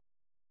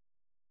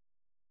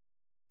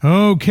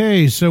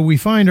Okay, so we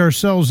find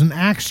ourselves in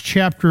Acts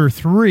chapter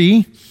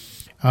 3.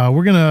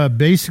 We're going to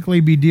basically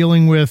be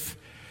dealing with,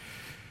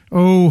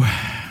 one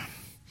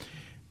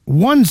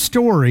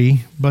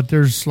story, but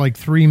there's like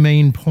three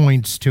main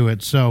points to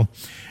it. So,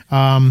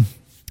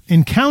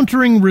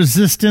 encountering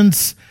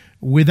resistance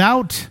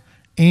without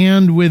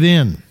and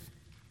within.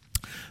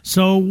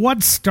 So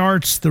what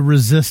starts the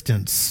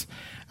resistance?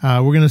 We're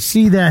going to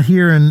see that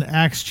here in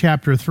Acts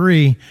chapter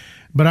 3,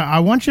 but I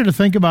want you to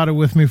think about it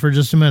with me for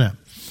just a minute.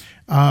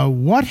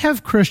 What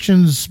have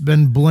Christians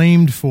been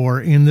blamed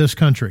for in this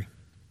country?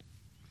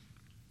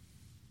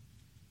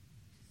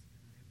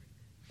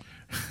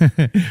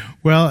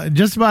 Well,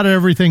 just about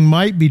everything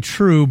might be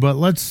true, but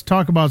let's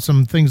talk about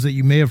some things that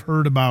you may have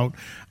heard about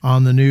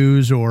on the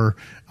news or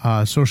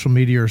social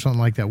media or something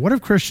like that. What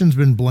have Christians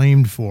been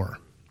blamed for?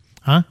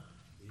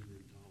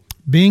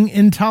 Being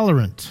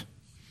intolerant.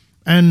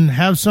 And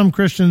have some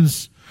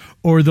Christians,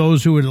 or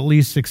those who would at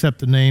least accept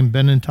the name,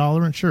 been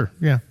intolerant? Sure,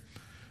 yeah.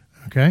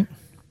 Okay.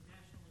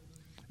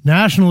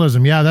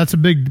 Nationalism, yeah, that's a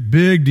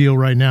big deal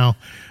right now.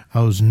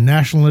 Those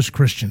nationalist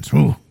Christians.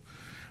 Ooh,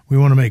 we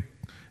want to make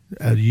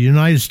the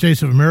United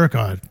States of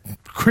America a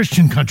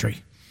Christian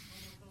country.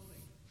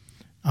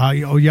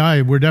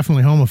 Yeah, we're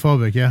definitely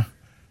homophobic, yeah.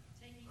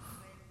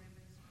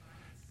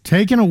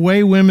 Taking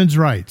away women's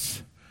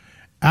rights.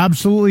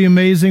 Absolutely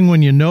amazing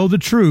when you know the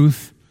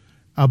truth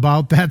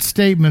about that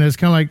statement. It's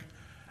kind of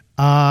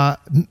like,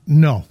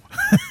 no.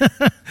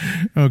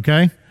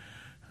 Okay.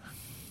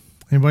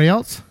 Anybody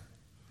else?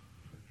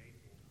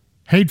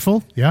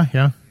 Hateful,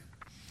 yeah.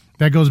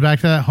 That goes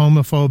back to that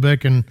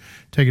homophobic and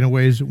taking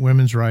away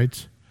women's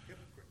rights.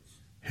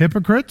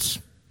 Hypocrites?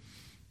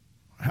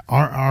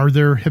 Are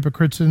there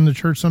hypocrites in the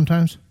church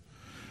sometimes?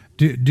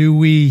 Do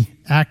we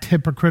act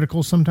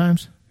hypocritical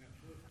sometimes?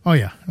 Oh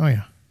yeah.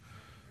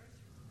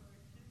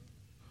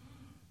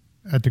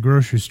 At the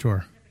grocery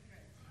store.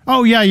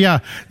 Oh, yeah.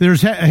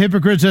 There's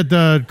hypocrites at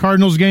the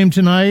Cardinals game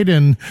tonight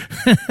and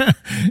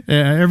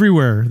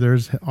everywhere.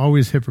 There's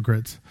always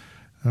hypocrites.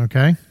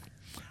 Okay?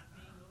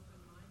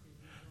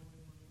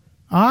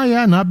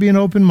 Yeah, not being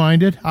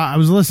open-minded. I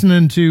was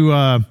listening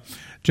to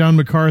John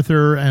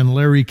MacArthur and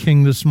Larry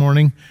King this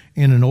morning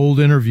in an old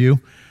interview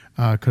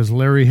because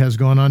Larry has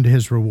gone on to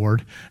his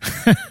reward.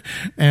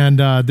 And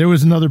there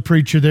was another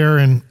preacher there,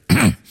 and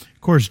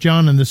of course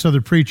John and this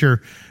other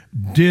preacher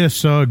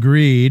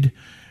disagreed.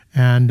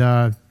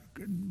 And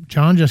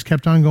John just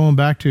kept on going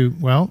back to,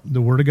 well,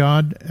 the Word of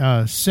God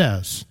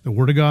says. The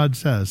Word of God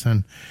says.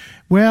 And,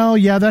 well,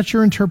 yeah, that's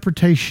your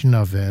interpretation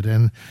of it.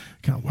 And,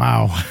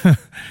 wow.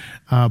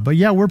 But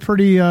yeah, we're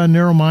pretty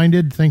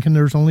narrow-minded, thinking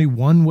there's only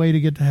one way to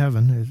get to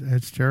heaven.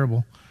 It's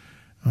terrible.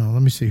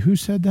 Let me see. Who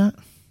said that?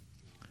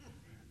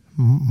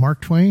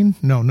 Mark Twain?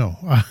 No.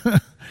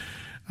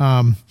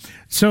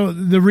 So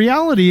the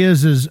reality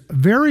is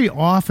very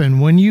often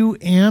when you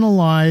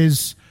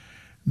analyze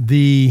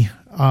the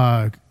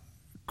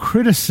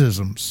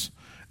criticisms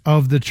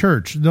of the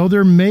church, though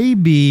there may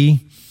be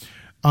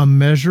a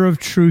measure of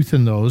truth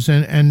in those,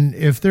 and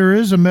if there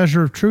is a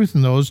measure of truth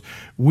in those,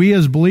 we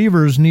as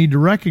believers need to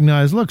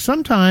recognize, look,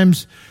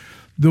 sometimes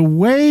the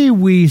way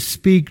we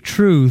speak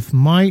truth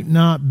might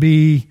not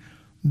be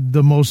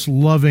the most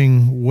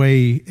loving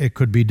way it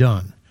could be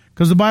done.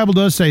 Because the Bible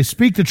does say,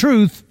 speak the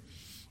truth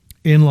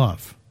in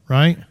love,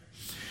 right?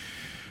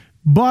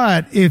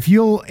 But if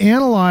you'll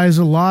analyze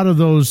a lot of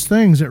those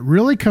things, it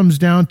really comes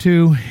down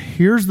to,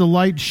 here's the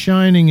light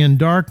shining in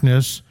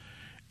darkness,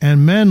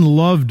 and men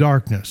love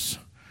darkness.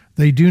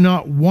 They do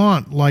not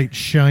want light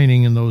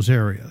shining in those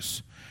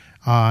areas.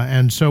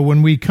 And so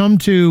when we come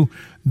to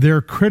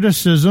their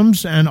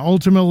criticisms and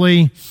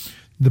ultimately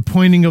the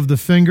pointing of the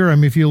finger, I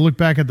mean, if you look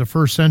back at the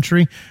first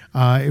century,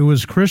 it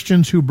was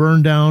Christians who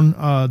burned down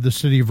the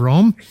city of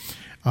Rome.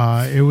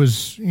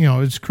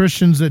 It's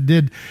Christians that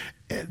did.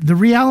 The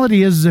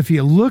reality is, if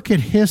you look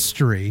at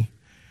history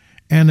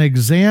and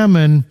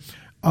examine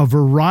a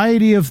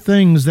variety of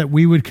things that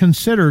we would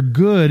consider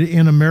good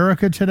in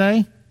America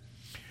today,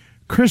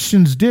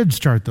 Christians did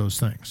start those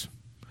things.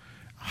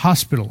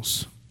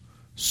 Hospitals,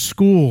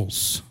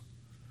 schools,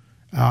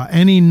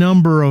 any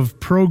number of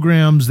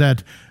programs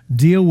that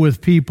deal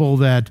with people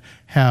that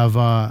have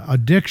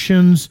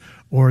addictions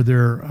or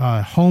they're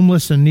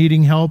homeless and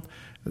needing help.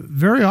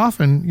 Very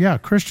often, yeah,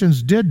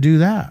 Christians did do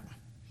that.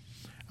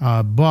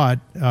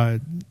 But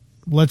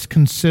let's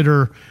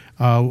consider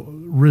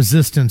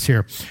resistance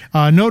here.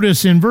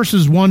 Notice in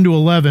verses 1 to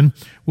 11,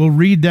 we'll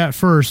read that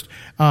first.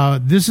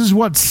 This is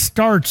what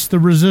starts the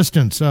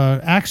resistance.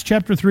 Acts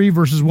chapter 3,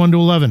 verses 1 to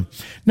 11.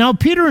 Now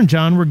Peter and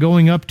John were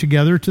going up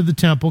together to the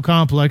temple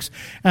complex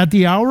at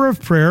the hour of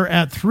prayer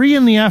at 3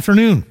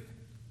 p.m.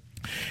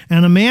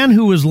 And a man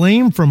who was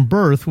lame from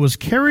birth was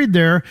carried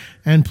there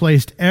and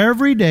placed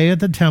every day at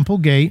the temple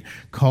gate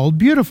called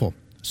Beautiful,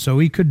 so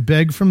he could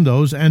beg from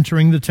those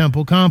entering the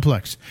temple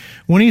complex.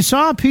 When he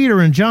saw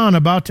Peter and John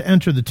about to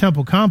enter the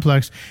temple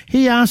complex,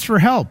 he asked for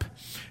help.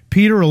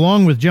 Peter,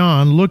 along with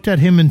John, looked at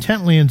him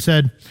intently and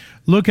said,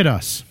 "Look at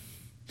us."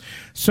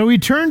 So he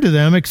turned to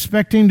them,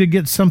 expecting to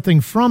get something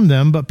from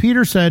them, but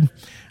Peter said,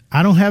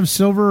 I don't have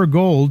silver or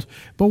gold,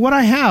 but what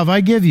I have,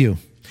 I give you.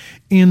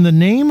 In the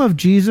name of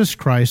Jesus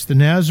Christ, the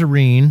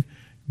Nazarene,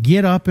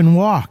 get up and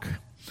walk.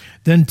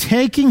 Then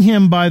taking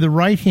him by the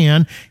right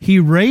hand, he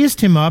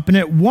raised him up, and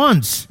at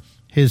once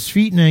his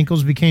feet and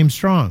ankles became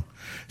strong.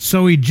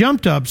 So he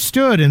jumped up,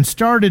 stood, and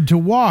started to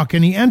walk,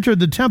 and he entered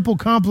the temple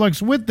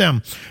complex with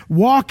them,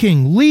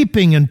 walking,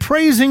 leaping, and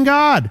praising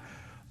God.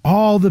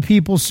 All the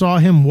people saw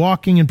him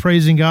walking and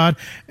praising God,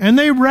 and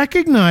they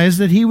recognized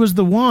that he was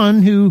the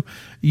one who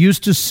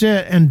used to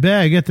sit and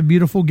beg at the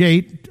beautiful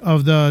gate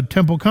of the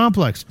temple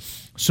complex.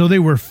 So they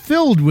were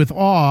filled with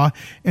awe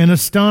and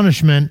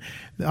astonishment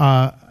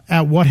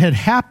at what had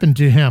happened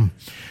to him.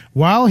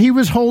 While he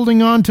was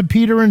holding on to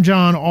Peter and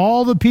John,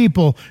 all the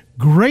people,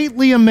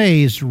 greatly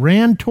amazed,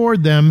 ran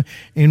toward them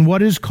in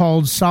what is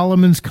called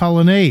Solomon's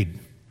Colonnade.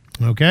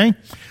 Okay?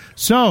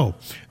 So,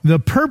 the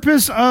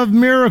purpose of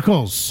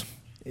miracles.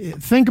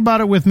 Think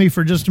about it with me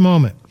for just a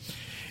moment.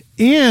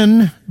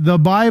 In the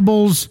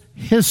Bible's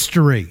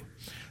history,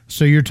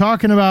 so you're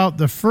talking about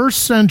the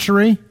first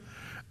century,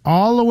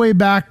 all the way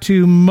back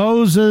to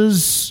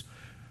Moses,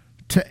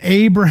 to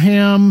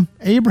Abraham.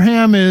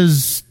 Abraham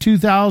is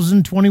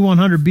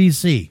 2100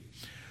 BC.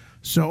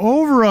 So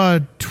over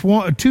a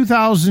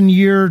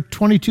 2,000-year,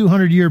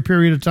 2,200-year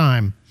period of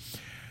time,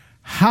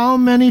 how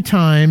many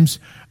times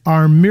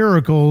are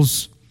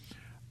miracles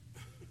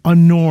a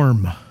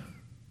norm?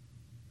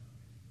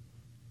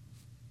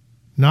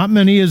 Not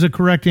many is a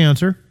correct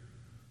answer.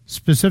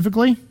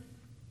 Specifically,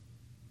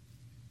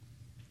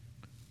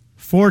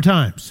 4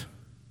 times.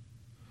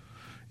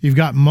 You've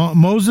got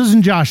Moses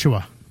and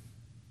Joshua.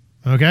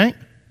 Okay?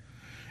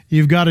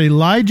 You've got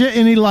Elijah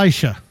and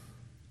Elisha.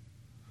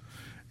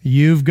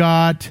 You've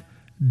got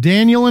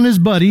Daniel and his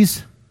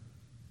buddies.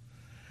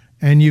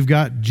 And you've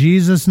got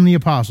Jesus and the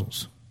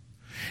apostles.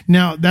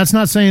 Now, that's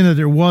not saying that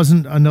there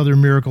wasn't another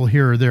miracle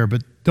here or there,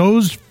 but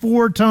those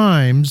 4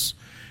 times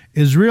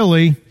is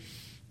really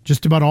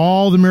just about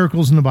all the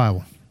miracles in the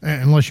Bible,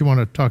 unless you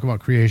want to talk about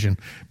creation.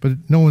 But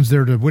no one's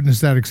there to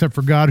witness that except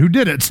for God who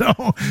did it.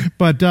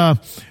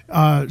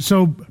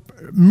 So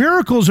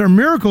miracles are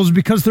miracles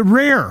because they're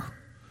rare.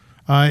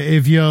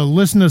 If you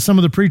listen to some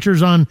of the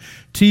preachers on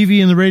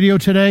TV and the radio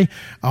today,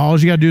 all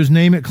you got to do is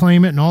name it,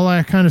 claim it, and all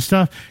that kind of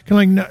stuff.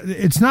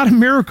 It's not a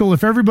miracle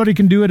if everybody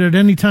can do it at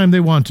any time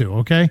they want to,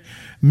 okay?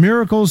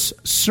 Miracles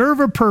serve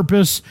a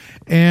purpose,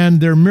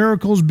 and they're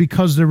miracles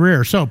because they're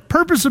rare. So,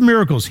 purpose of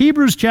miracles.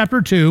 Hebrews chapter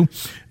 2,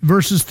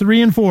 verses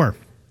 3 and 4.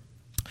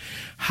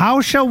 How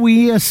shall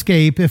we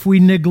escape if we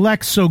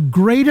neglect so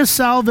great a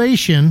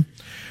salvation,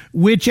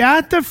 which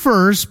at the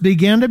first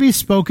began to be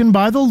spoken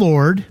by the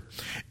Lord,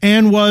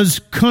 and was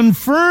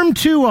confirmed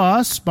to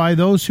us by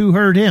those who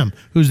heard him?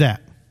 Who's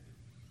that?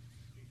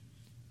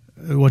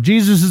 Well,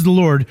 Jesus is the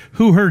Lord.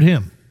 Who heard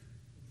him?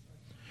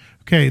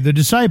 Okay, the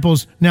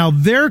disciples. Now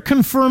they're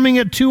confirming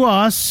it to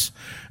us,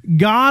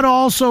 God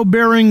also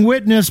bearing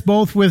witness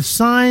both with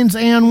signs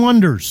and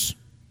wonders.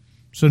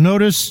 So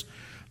notice,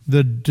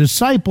 the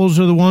disciples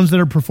are the ones that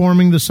are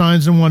performing the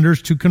signs and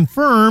wonders to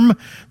confirm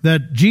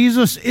that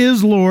Jesus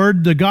is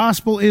Lord, the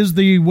gospel is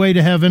the way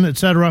to heaven,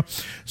 etc.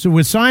 So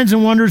with signs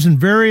and wonders and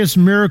various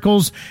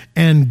miracles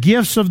and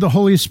gifts of the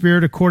Holy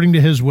Spirit according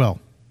to his will.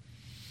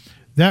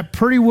 That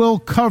pretty well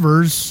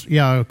covers,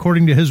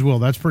 according to his will,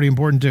 that's pretty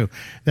important too.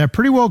 That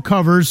pretty well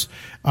covers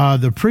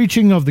the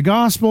preaching of the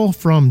gospel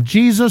from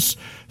Jesus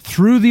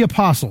through the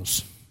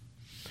apostles.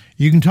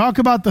 You can talk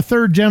about the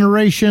third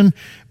generation,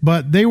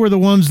 but they were the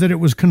ones that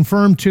it was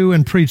confirmed to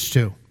and preached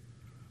to.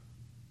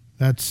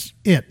 That's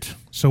it.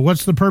 So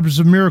what's the purpose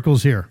of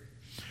miracles here?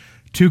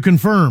 To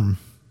confirm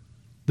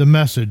the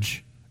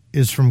message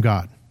is from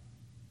God.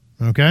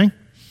 Okay?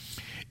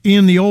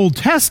 In the Old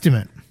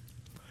Testament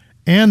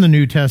and the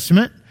New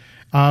Testament,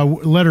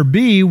 letter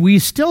B, we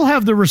still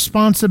have the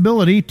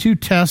responsibility to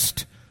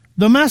test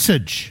the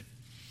message.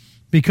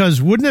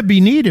 Because wouldn't it be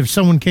neat if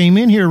someone came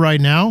in here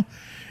right now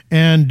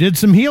and did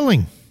some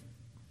healing,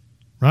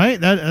 right?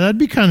 That'd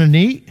be kind of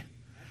neat.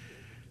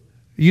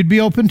 You'd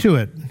be open to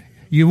it.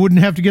 You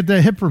wouldn't have to get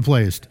that hip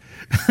replaced.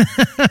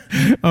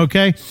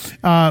 Okay?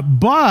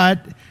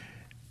 But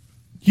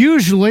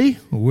usually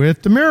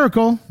with the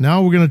miracle,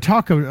 now we're going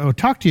to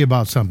talk to you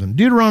about something.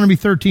 Deuteronomy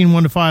 13,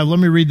 1-5. Let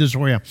me read this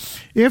for you.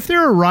 If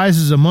there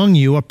arises among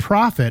you a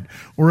prophet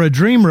or a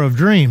dreamer of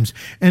dreams,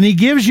 and he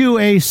gives you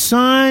a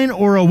sign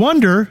or a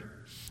wonder,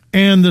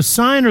 and the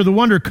sign or the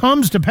wonder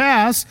comes to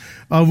pass,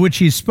 of which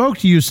he spoke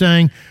to you,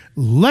 saying,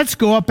 let's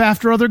go up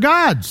after other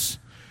gods,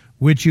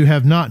 which you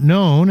have not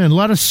known, and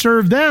let us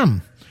serve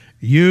them.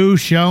 You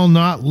shall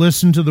not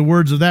listen to the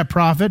words of that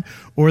prophet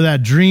or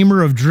that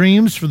dreamer of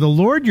dreams, for the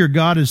Lord your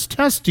God is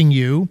testing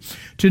you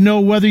to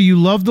know whether you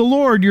love the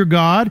Lord your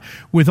God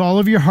with all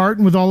of your heart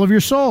and with all of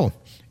your soul.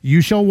 You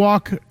shall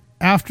walk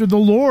after the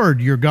Lord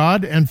your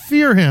God and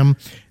fear him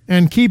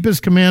and keep his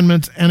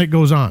commandments, and it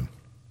goes on.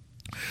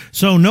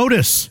 So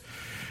notice,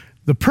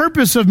 the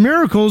purpose of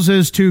miracles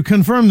is to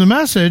confirm the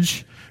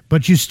message,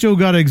 but you still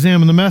got to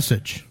examine the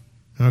message.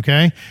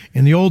 Okay?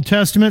 In the Old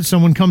Testament,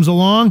 someone comes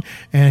along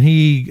and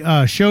he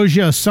shows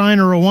you a sign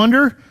or a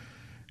wonder,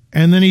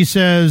 And then he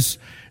says,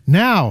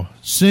 now,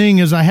 seeing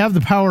as I have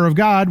the power of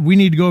God, we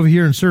need to go over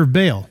here and serve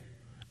Baal.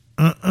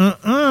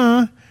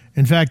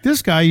 In fact,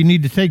 this guy you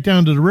need to take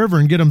down to the river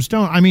and get him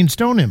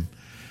stone him.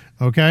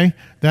 Okay?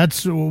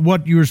 That's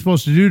what you were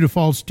supposed to do to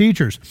false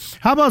teachers.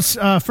 How about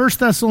 1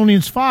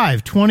 Thessalonians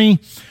 5, 20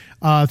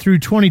 through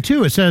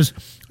 22? It says,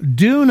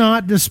 do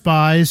not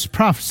despise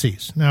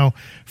prophecies. Now,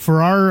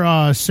 for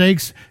our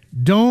sakes,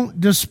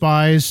 don't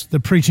despise the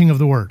preaching of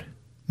the word.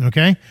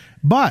 Okay?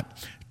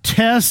 But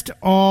test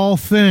all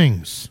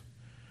things.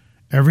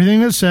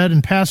 Everything that's said,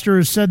 and Pastor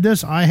has said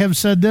this, I have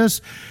said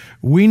this,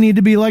 we need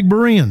to be like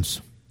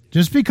Bereans.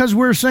 Just because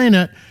we're saying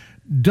it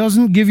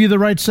doesn't give you the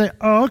right to say,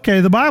 oh, okay,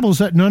 the Bible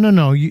said,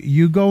 no.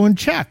 You go and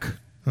check,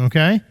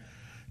 okay?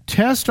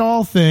 Test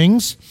all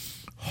things.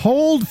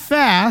 Hold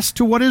fast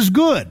to what is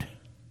good.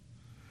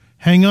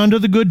 Hang on to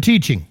the good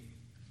teaching.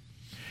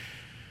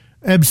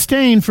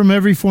 Abstain from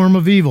every form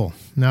of evil.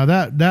 Now,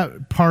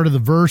 that part of the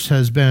verse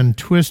has been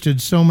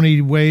twisted so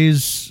many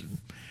ways,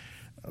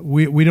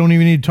 we don't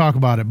even need to talk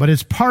about it, but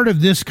it's part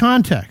of this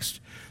context.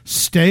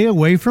 Stay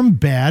away from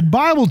bad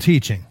Bible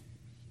teaching.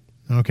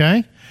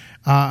 Okay?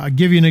 I'll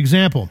give you an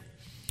example.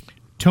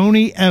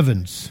 Tony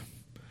Evans,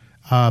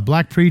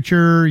 black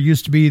preacher,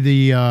 used to be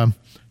the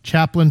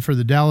chaplain for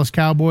the Dallas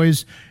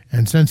Cowboys,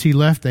 and since he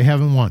left, they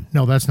haven't won.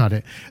 No, that's not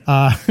it.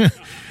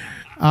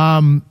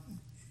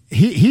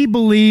 He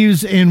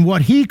believes in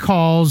what he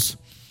calls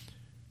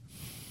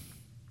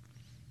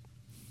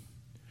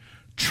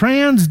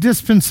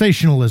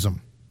transdispensationalism.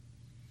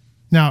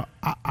 Now,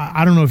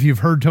 I don't know if you've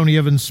heard Tony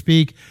Evans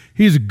speak.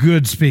 He's a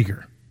good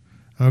speaker.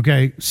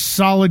 Okay,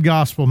 solid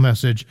gospel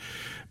message.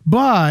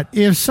 But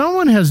if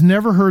someone has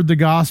never heard the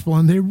gospel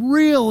and they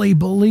really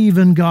believe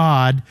in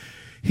God,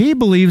 he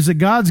believes that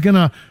God's going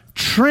to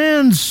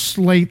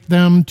translate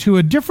them to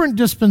a different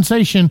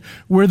dispensation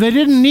where they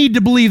didn't need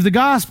to believe the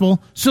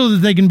gospel so that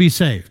they can be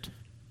saved.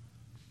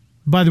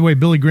 By the way,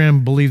 Billy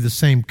Graham believed the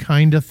same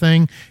kind of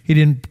thing. He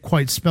didn't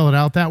quite spell it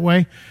out that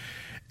way.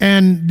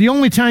 And the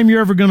only time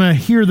you're ever going to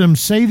hear them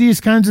say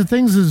these kinds of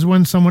things is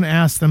when someone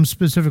asks them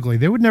specifically.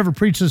 They would never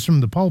preach this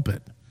from the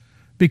pulpit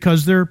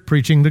because they're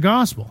preaching the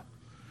gospel.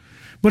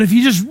 But if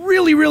you just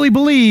really, really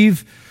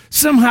believe,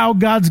 somehow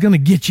God's going to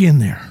get you in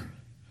there.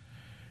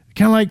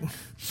 Kind of like,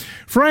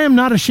 for I am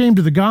not ashamed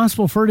of the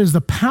gospel, for it is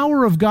the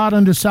power of God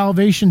unto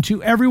salvation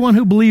to everyone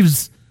who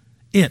believes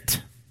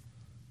it.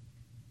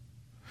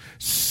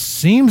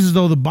 Seems as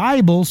though the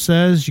Bible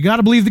says you got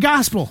to believe the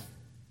gospel.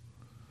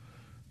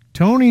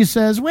 Tony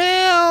says,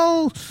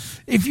 well,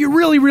 if you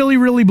really, really,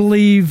 really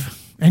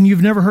believe and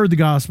you've never heard the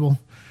gospel,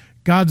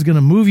 God's going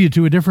to move you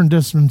to a different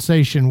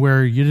dispensation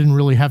where you didn't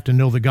really have to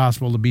know the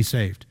gospel to be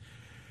saved.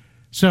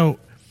 So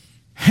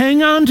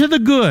hang on to the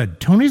good.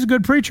 Tony's a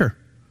good preacher.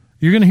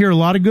 You're going to hear a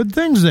lot of good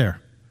things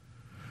there.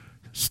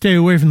 Stay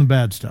away from the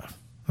bad stuff,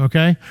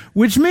 okay?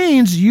 Which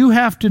means you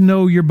have to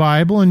know your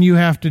Bible and you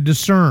have to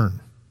discern,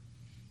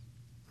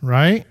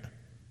 right?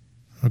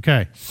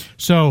 Okay,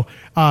 so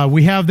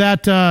we have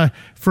that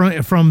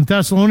from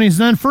Thessalonians.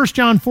 Then 1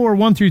 John 4,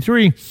 1 through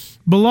 3,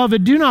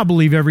 Beloved, do not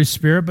believe every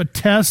spirit, but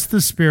test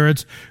the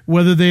spirits,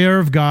 whether they are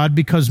of God,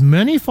 because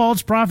many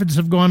false prophets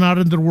have gone out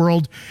into the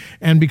world,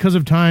 and because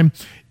of time,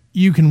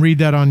 you can read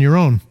that on your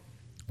own.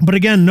 But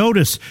again,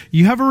 notice,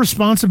 you have a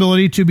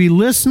responsibility to be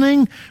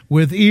listening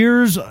with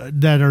ears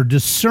that are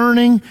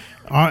discerning.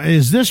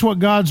 Is this what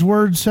God's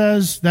word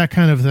says? That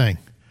kind of thing.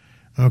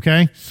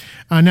 Okay?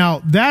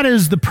 Now, that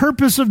is the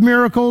purpose of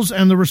miracles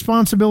and the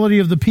responsibility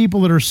of the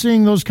people that are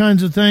seeing those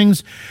kinds of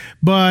things.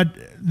 But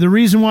the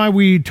reason why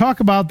we talk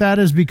about that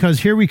is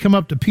because here we come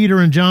up to Peter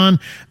and John.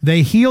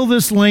 They heal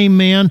this lame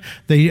man.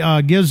 They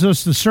gives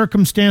us the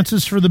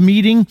circumstances for the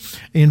meeting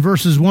in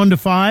verses 1 to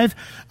 5.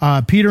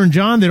 Peter and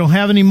John, they don't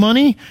have any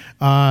money,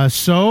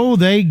 so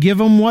they give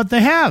them what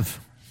they have.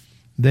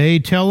 They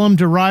tell him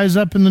to rise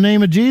up in the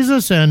name of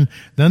Jesus, and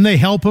then they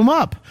help him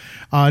up.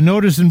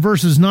 Notice in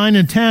verses 9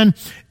 and 10,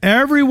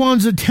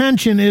 everyone's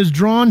attention is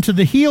drawn to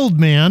the healed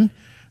man.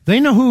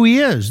 They know who he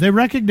is. They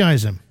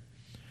recognize him.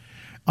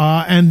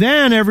 And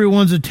then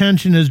everyone's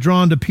attention is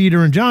drawn to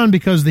Peter and John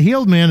because the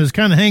healed man is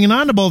kind of hanging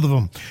on to both of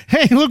them.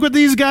 Hey, look what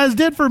these guys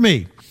did for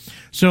me.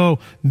 So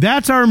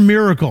that's our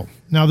miracle.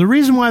 Now, the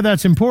reason why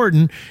that's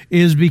important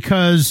is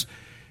because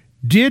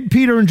did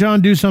Peter and John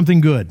do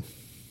something good?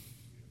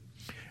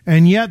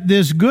 And yet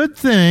this good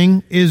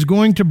thing is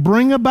going to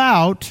bring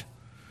about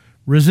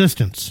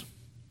resistance.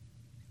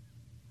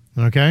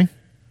 Okay?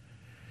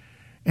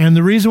 And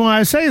the reason why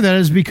I say that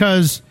is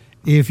because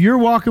if you're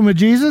walking with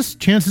Jesus,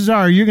 chances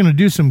are you're going to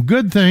do some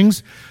good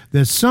things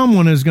that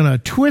someone is going to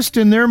twist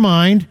in their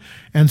mind,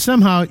 and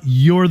somehow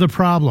you're the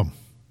problem.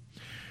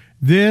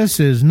 This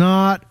is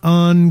not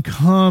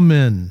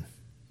uncommon.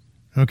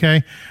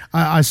 Okay?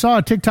 I saw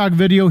a TikTok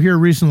video here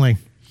recently.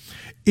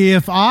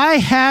 If I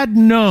had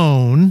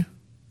known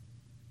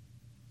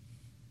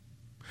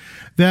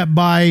that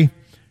by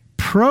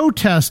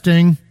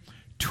protesting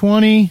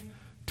 20,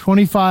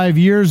 25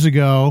 years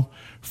ago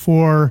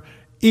for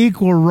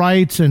equal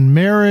rights and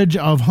marriage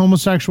of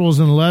homosexuals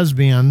and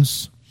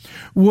lesbians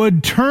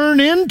would turn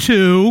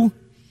into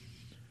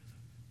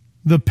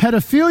the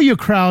pedophilia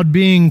crowd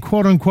being,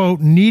 quote unquote,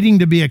 needing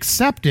to be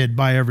accepted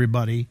by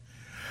everybody,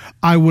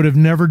 I would have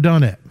never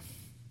done it.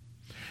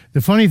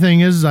 The funny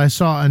thing is I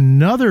saw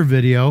another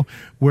video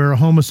where a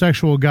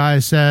homosexual guy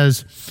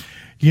says,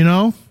 you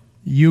know,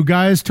 you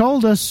guys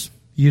told us.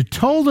 You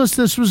told us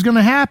this was going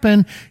to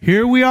happen.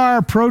 Here we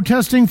are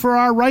protesting for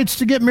our rights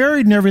to get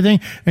married and everything.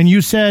 And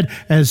you said,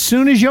 as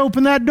soon as you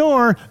open that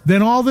door,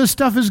 then all this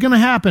stuff is going to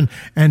happen.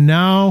 And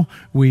now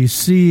we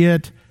see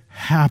it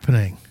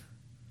happening.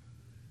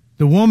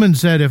 The woman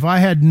said, if I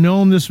had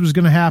known this was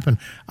going to happen,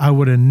 I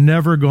would have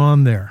never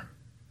gone there.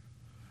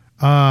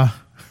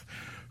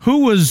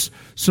 Who was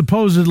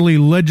supposedly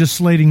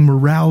legislating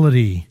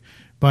morality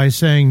by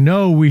saying,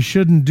 no, we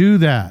shouldn't do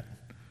that?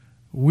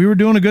 We were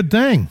doing a good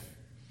thing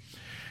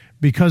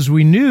because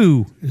we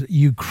knew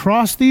you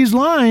cross these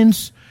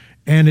lines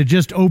and it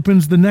just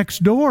opens the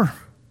next door.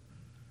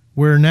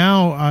 Where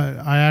now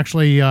I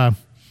actually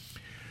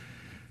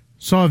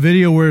saw a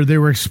video where they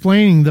were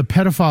explaining the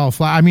pedophile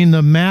flag.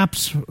 The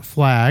MAPS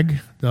flag,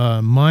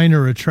 the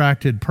Minor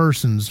Attracted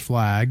Persons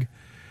flag.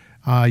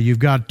 You've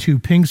got 2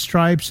 pink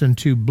stripes and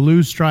 2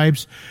 blue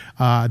stripes.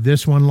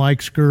 This one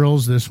likes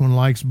girls. This one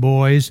likes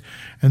boys.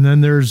 And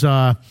then there's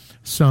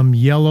some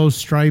yellow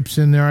stripes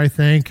in there, I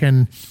think.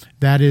 And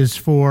that is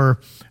for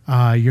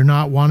you're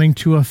not wanting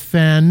to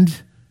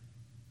offend.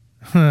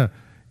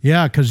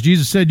 Yeah, because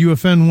Jesus said you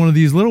offend one of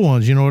these little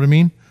ones. You know what I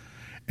mean?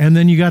 And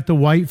then you got the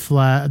white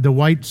flag, the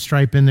white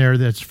stripe in there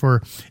that's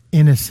for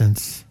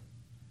innocence.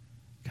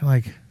 Kind of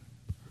like,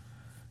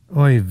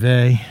 oy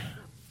vey.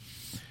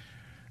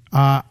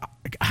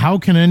 How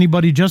can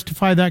anybody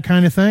justify that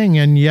kind of thing?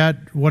 And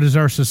yet, what is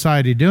our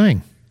society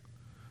doing?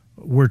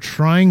 We're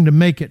trying to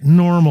make it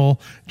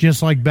normal,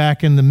 just like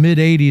back in the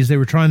mid-'80s, they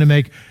were trying to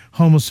make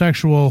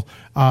homosexual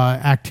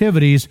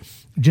activities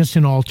just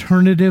an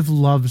alternative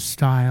love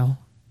style.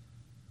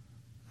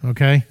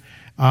 Okay?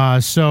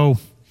 So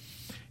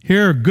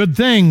here, good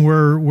thing,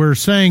 we're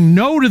saying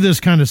no to this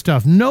kind of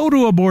stuff, no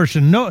to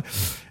abortion, no,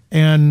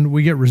 and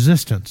we get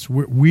resistance.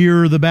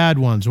 We're the bad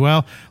ones.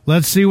 Well,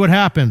 let's see what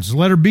happens.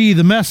 Letter B,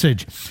 the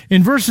message.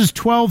 In verses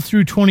 12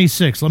 through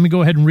 26, let me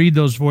go ahead and read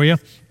those for you.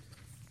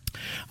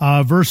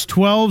 Verse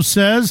 12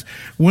 says,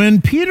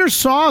 when Peter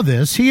saw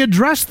this, he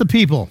addressed the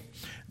people.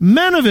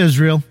 Men of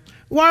Israel,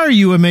 why are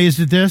you amazed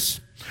at this?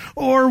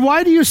 Or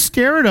why do you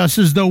stare at us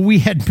as though we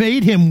had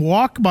made him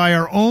walk by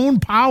our own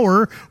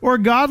power or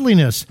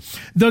godliness?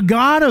 The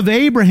God of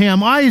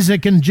Abraham,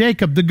 Isaac, and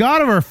Jacob, the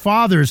God of our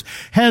fathers,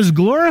 has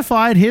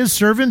glorified his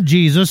servant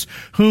Jesus,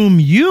 whom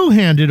you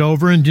handed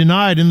over and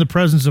denied in the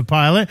presence of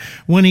Pilate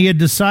when he had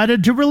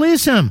decided to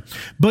release him.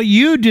 But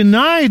you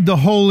denied the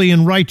holy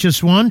and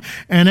righteous one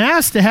and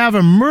asked to have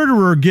a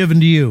murderer given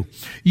to you.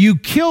 You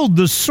killed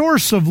the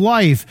source of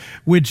life,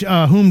 which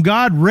whom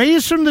God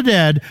raised from the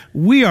dead.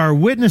 We are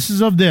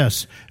witnesses of this.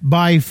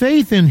 By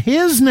faith in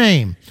his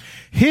name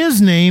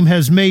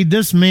has made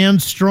this man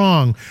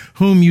strong,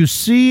 whom you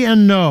see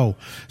and know.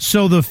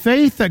 So the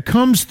faith that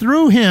comes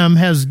through him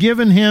has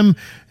given him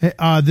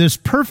this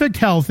perfect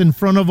health in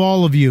front of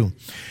all of you.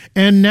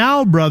 And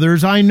now,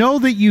 brothers, I know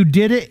that you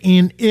did it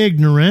in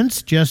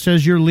ignorance, just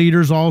as your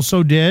leaders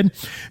also did.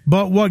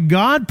 But what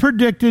God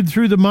predicted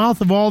through the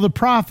mouth of all the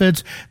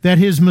prophets, that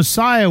his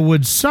Messiah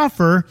would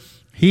suffer,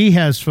 he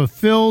has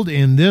fulfilled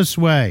in this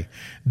way.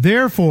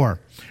 Therefore,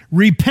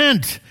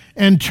 repent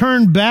and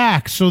turn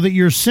back so that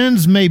your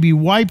sins may be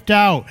wiped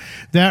out,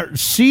 that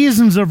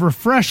seasons of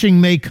refreshing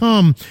may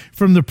come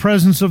from the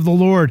presence of the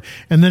Lord,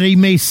 and that he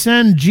may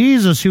send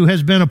Jesus, who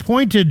has been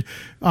appointed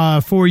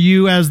for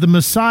you as the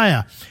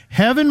Messiah.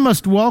 Heaven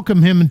must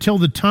welcome him until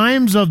the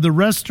times of the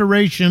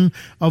restoration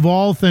of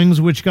all things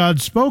which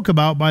God spoke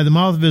about by the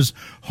mouth of his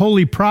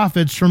holy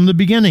prophets from the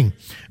beginning.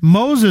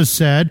 Moses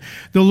said,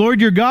 the Lord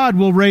your God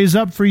will raise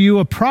up for you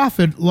a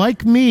prophet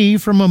like me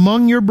from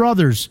among your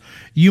brothers.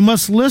 You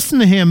must listen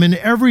to him in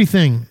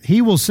everything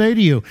he will say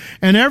to you.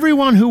 And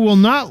everyone who will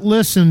not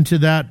listen to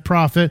that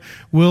prophet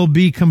will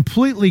be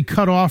completely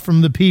cut off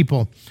from the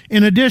people.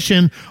 In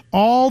addition,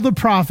 all the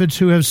prophets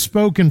who have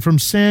spoken from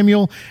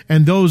Samuel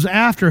and those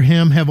after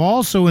him have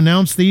also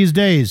announced these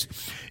days.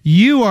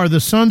 You are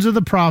the sons of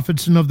the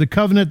prophets and of the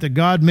covenant that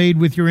God made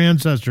with your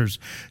ancestors,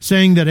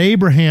 saying to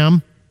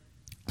Abraham,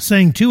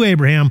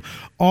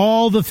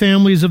 all the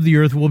families of the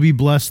earth will be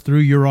blessed through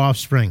your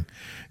offspring.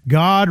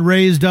 God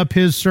raised up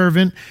his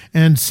servant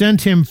and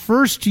sent him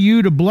first to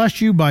you to bless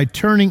you by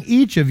turning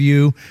each of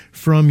you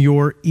from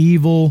your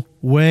evil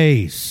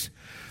ways.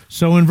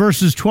 So in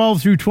verses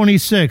 12 through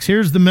 26,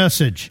 here's the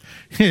message.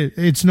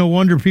 It's no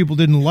wonder people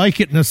didn't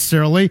like it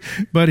necessarily,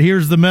 but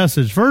here's the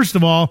message. First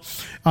of all,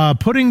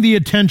 putting the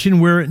attention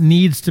where it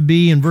needs to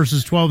be in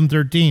verses 12 and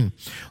 13.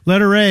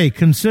 Letter A,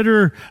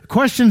 consider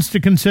questions to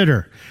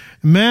consider.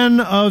 Men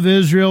of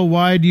Israel,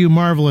 why do you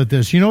marvel at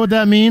this? You know what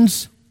that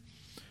means?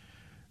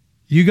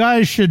 You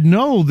guys should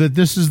know that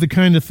this is the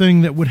kind of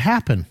thing that would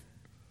happen.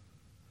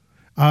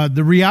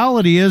 The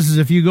reality is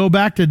if you go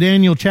back to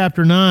Daniel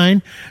chapter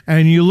 9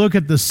 and you look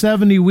at the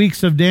 70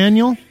 weeks of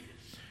Daniel,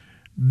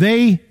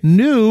 They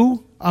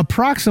knew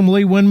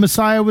approximately when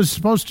Messiah was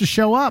supposed to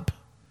show up.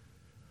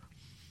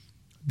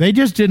 They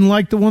just didn't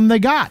like the one they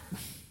got.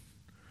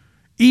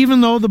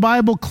 Even though the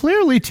Bible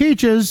clearly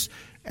teaches,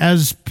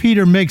 as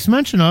Peter makes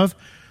mention of,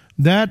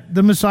 that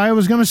the Messiah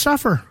was going to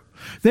suffer.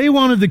 They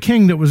wanted the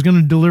king that was going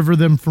to deliver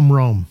them from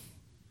Rome.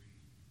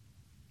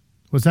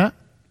 What's that?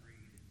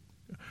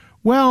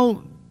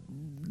 Well,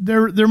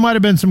 there might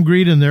have been some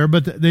greed in there,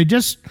 but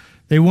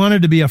they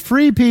wanted to be a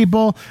free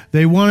people.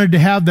 They wanted to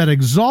have that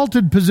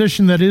exalted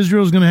position that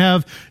Israel is going to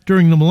have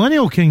during the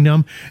millennial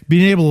kingdom,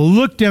 being able to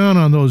look down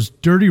on those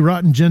dirty,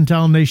 rotten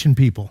Gentile nation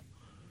people.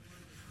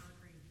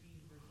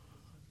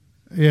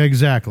 Yeah,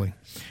 exactly.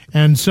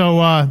 And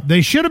so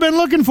they should have been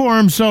looking for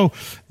him. So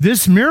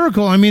this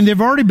miracle, I mean, they've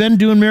already been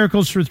doing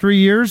miracles for 3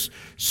 years.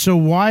 So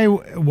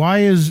why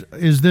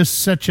is this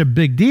such a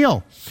big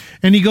deal?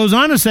 And he goes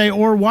on to say,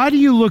 or why do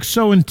you look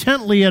so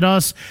intently at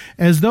us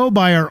as though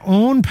by our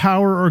own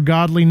power or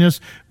godliness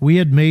we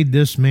had made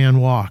this man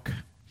walk?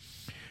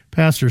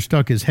 Pastor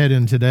stuck his head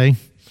in today.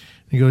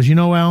 He goes,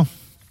 Al,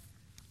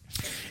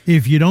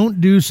 if you don't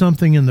do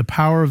something in the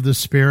power of the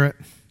Spirit,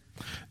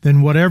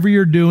 then whatever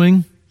you're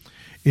doing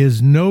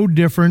is no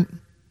different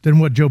than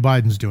what Joe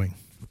Biden's doing.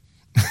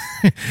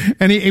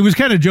 And he was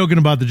kind of joking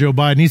about the Joe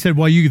Biden. He said,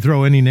 well, you can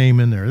throw any name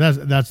in there.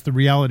 That's the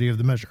reality of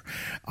the measure.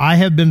 I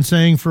have been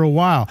saying for a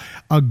while,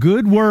 a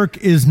good work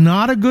is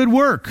not a good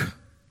work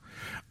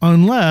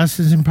unless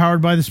it's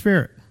empowered by the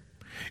Spirit.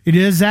 It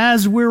is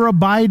as we're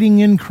abiding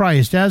in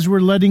Christ, as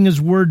we're letting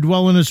his word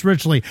dwell in us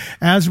richly,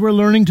 as we're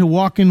learning to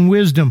walk in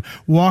wisdom,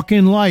 walk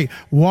in light,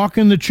 walk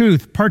in the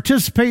truth,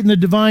 participate in the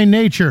divine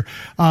nature,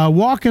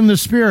 walk in the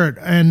Spirit,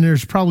 and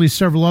there's probably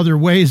several other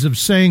ways of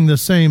saying the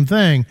same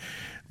thing.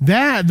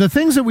 The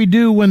things that we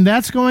do when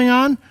that's going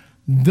on,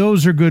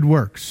 those are good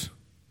works.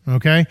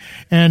 Okay?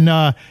 And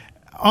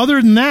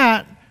other than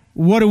that,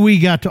 what do we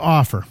got to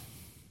offer?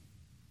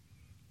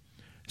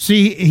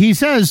 See, he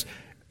says,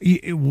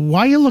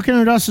 why are you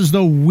looking at us as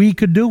though we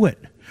could do it?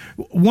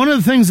 One of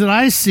the things that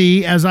I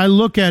see as I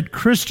look at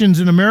Christians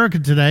in America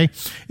today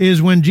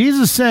is when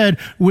Jesus said,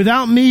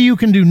 without me you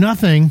can do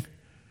nothing,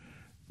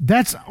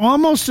 that's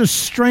almost a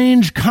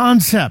strange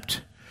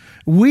concept.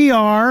 We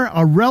are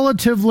a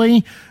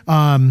relatively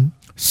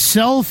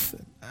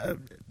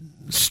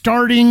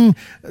self-starting,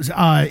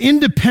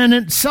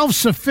 independent,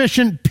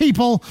 self-sufficient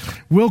people.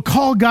 We'll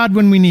call God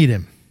when we need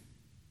him.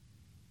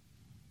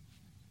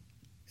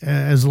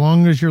 As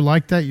long as you're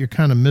like that, you're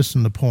kind of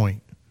missing the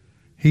point.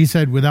 He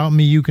said, without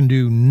me, you can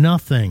do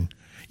nothing.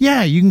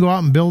 Yeah, you can go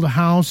out and build a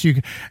house.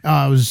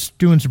 I was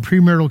doing some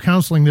premarital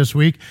counseling this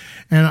week,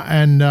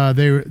 and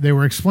they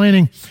were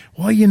explaining,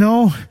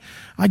 well,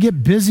 I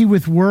get busy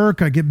with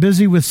work, I get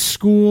busy with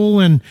school,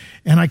 and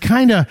I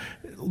kind of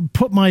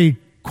put my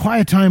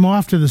quiet time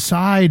off to the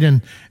side,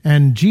 and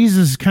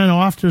Jesus is kind of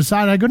off to the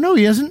side. I go, no,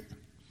 he isn't.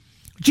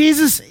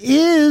 Jesus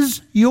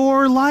is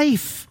your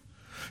life.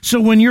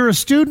 So when you're a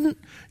student,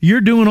 you're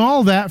doing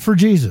all that for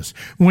Jesus.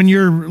 When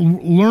you're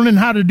learning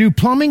how to do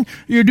plumbing,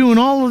 you're doing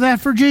all of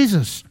that for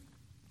Jesus.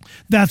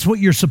 That's what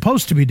you're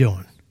supposed to be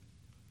doing.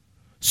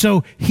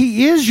 So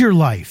he is your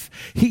life.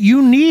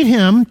 You need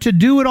him to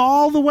do it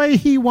all the way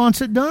he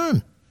wants it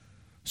done.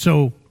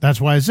 So that's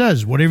why it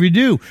says, whatever you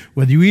do,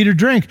 whether you eat or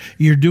drink,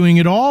 you're doing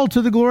it all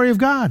to the glory of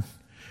God.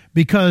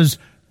 Because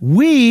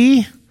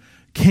we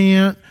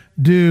can't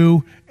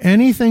do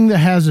anything that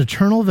has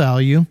eternal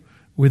value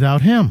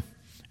without him.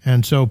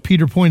 And so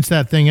Peter points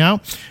that thing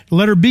out.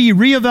 Letter B,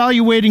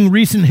 reevaluating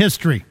recent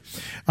history.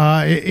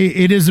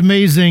 It is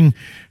amazing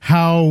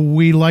how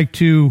we like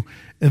to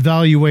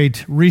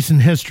evaluate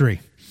recent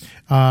history.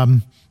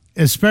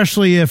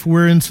 Especially if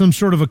we're in some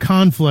sort of a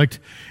conflict,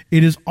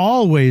 it is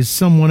always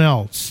someone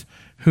else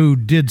who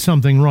did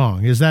something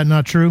wrong. Is that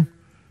not true?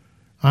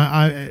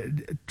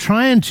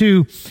 Trying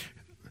to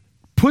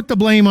put the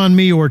blame on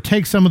me or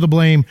take some of the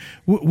blame,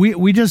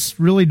 we just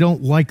really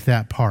don't like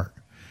that part.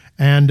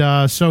 And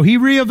so he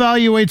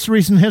reevaluates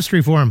recent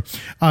history for him.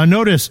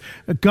 Notice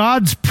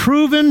God's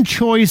proven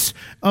choice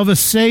of a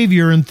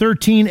Savior in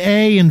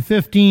 13a and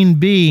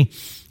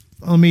 15b.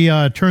 Let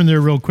me turn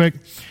there real quick.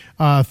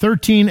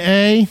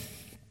 13a,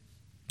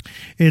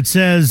 it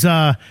says,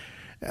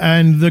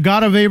 and the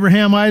God of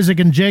Abraham, Isaac,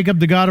 and Jacob,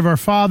 the God of our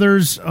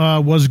fathers,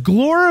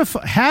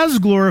 has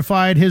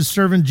glorified his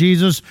servant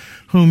Jesus,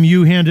 whom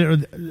you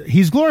handed.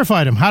 He's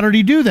glorified him. How did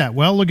he do that?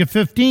 Well, look at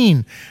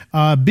 15.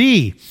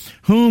 B,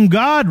 whom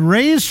God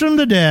raised from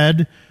the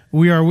dead,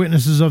 we are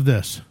witnesses of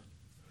this.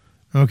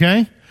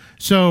 Okay?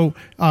 So,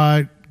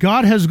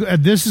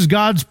 this is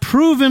God's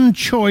proven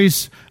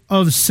choice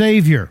of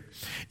Savior.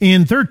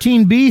 In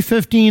 13b,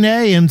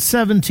 15a, and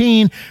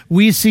 17,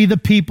 we see the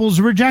people's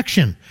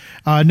rejection.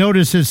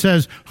 Notice it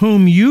says,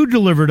 whom you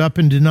delivered up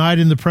and denied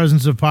in the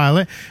presence of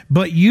Pilate,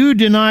 but you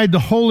denied the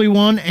Holy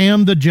One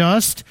and the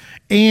just,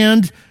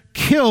 and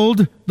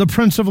killed the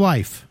Prince of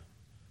Life.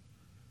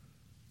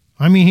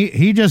 I mean,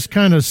 he just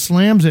kind of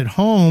slams it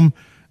home.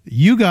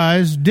 You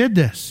guys did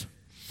this.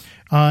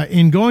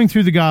 in going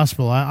through the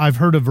gospel, I've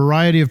heard a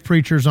variety of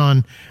preachers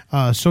on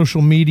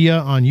social media,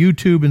 on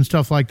YouTube and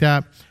stuff like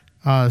that,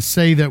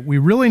 say that we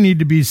really need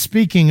to be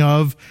speaking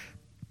of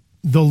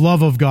the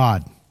love of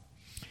God.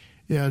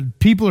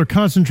 People are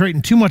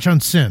concentrating too much on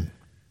sin.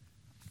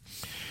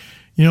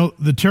 You know,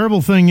 the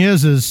terrible thing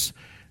is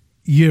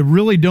you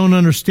really don't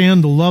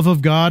understand the love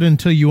of God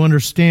until you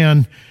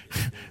understand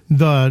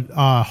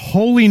the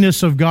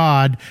holiness of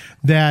God,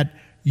 that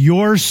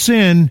your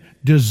sin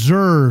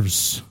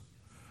deserves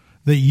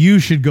that you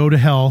should go to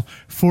hell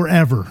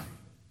forever.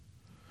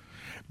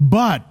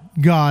 But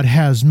God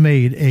has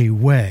made a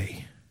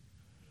way.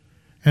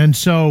 And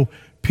so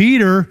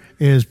Peter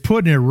is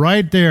putting it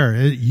right there.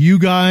 You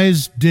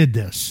guys did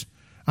this.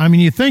 I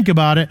mean, you think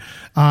about it.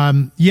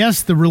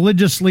 Yes, the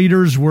religious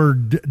leaders were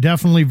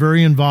definitely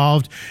very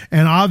involved.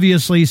 And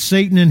obviously,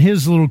 Satan and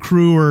his little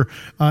crew are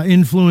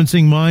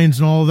influencing minds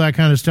and all of that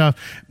kind of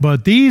stuff.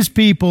 But these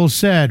people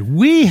said,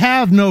 we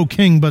have no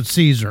king but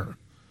Caesar.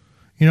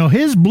 You know,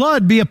 his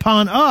blood be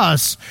upon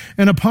us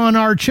and upon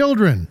our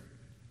children.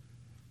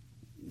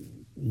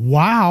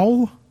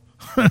 Wow.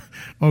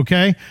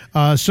 Okay,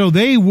 so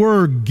they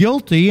were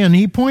guilty, and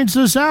he points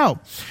this out.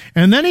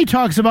 And then he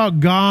talks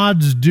about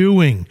God's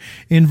doing.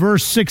 In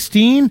verse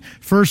 16,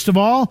 first of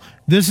all,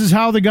 this is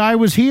how the guy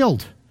was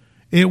healed.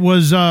 It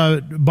was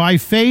by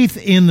faith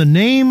in the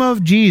name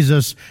of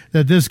Jesus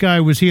that this guy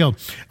was healed.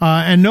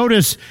 And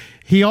notice,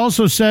 he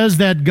also says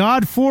that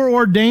God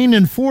foreordained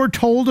and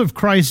foretold of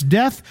Christ's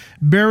death,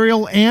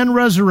 burial, and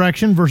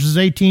resurrection, verses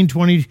 18,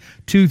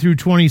 22 through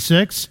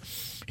 26.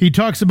 He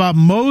talks about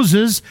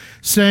Moses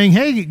saying,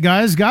 hey,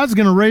 guys, God's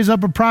going to raise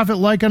up a prophet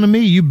like unto me.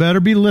 You better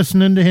be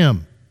listening to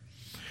him.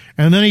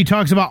 And then he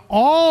talks about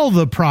all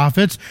the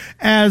prophets,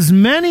 as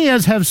many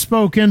as have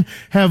spoken,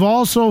 have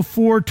also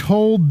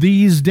foretold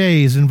these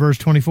days, in verse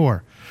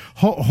 24.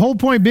 Whole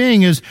point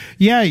being is,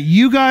 yeah,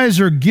 you guys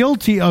are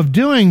guilty of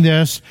doing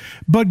this,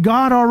 but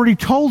God already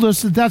told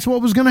us that that's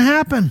what was going to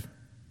happen.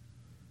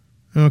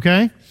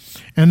 Okay?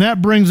 And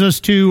that brings us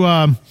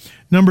to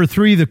number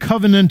 3,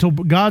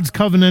 God's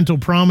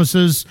covenantal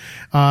promises.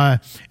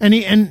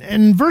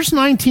 And verse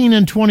 19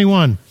 and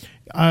 21,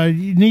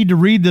 you need to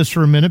read this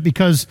for a minute,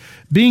 because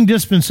being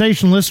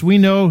dispensationalists, we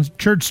know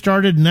church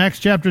started in Acts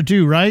chapter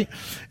 2, right?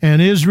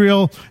 And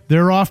Israel,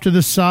 they're off to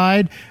the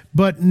side.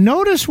 But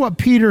notice what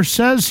Peter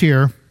says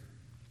here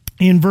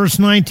in verse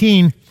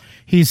 19.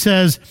 He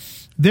says,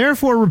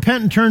 therefore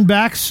repent and turn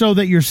back so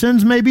that your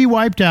sins may be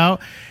wiped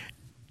out,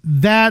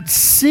 that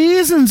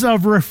seasons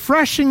of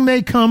refreshing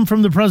may come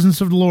from the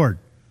presence of the Lord.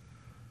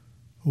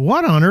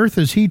 What on earth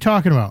is he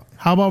talking about?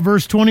 How about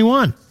verse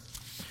 21?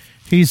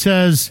 He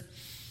says,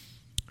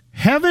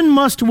 heaven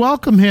must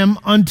welcome him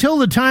until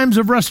the times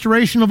of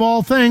restoration of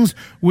all things,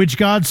 which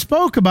God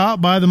spoke about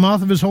by the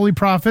mouth of his holy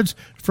prophets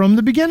from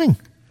the beginning.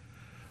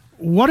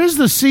 What is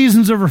the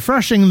seasons of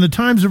refreshing and the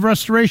times of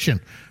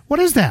restoration?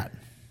 What is that?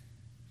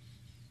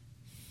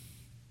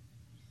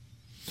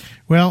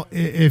 Well,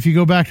 if you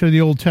go back to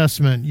the Old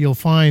Testament, you'll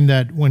find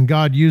that when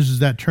God uses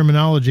that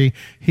terminology,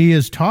 he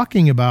is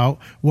talking about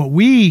what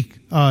we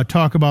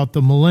talk about,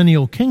 the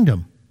millennial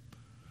kingdom.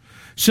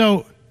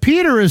 So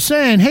Peter is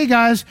saying, hey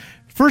guys,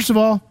 first of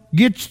all,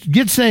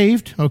 get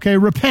saved, okay,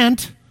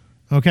 repent,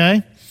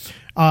 okay,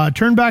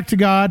 turn back to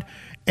God,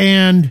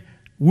 and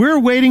we're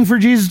waiting for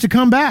Jesus to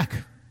come back.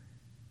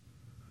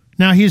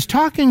 Now, he's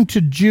talking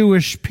to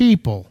Jewish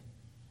people.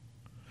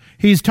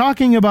 He's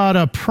talking about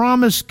a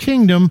promised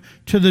kingdom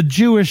to the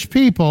Jewish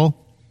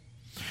people,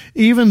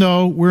 even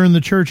though we're in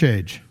the church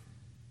age.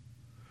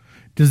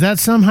 Does that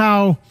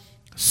somehow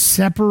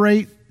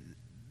separate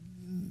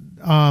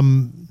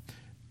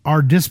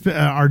our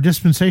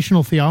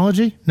dispensational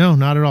theology? No,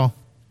 not at all.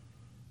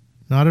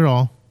 Not at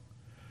all.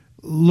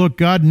 Look,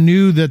 God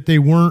knew that they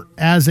weren't,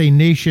 as a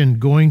nation,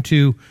 going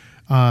to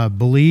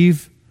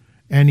believe,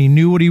 and he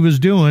knew what he was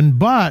doing,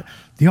 but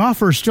the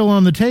offer is still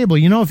on the table.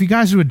 You know, if you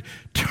guys would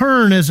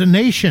turn as a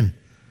nation,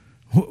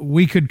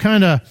 we could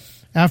kind of,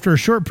 after a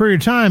short period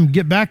of time,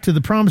 get back to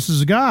the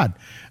promises of God.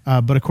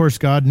 But of course,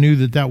 God knew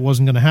that that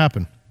wasn't going to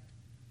happen.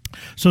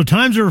 So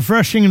times of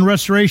refreshing and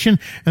restoration.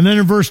 And then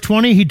in verse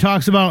 20, he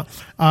talks about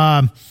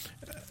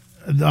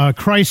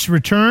Christ's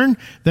return,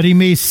 that he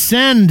may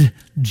send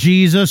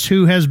Jesus,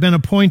 who has been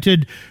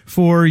appointed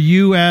for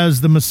you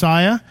as the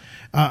Messiah.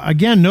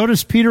 Again,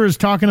 notice Peter is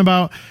talking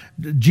about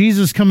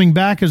Jesus coming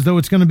back as though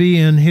it's going to be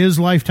in his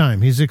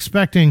lifetime. He's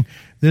expecting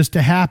this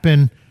to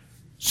happen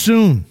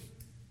soon.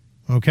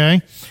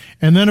 Okay?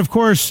 And then, of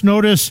course,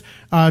 notice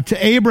to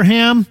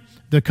Abraham,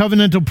 the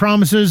covenantal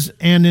promises,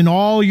 and in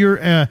all your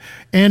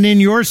and in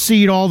your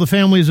seed all the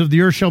families of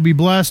the earth shall be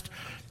blessed.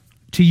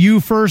 To you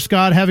first,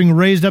 God, having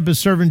raised up his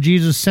servant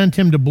Jesus, sent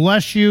him to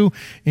bless you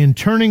in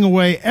turning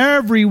away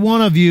every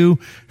one of you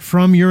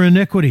from your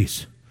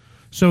iniquities.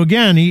 So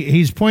again,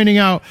 he's pointing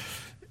out,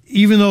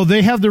 even though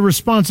they have the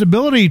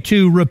responsibility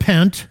to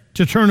repent,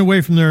 to turn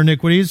away from their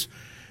iniquities,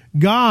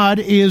 God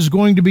is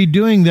going to be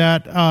doing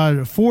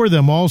that for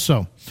them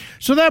also.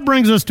 So that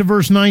brings us to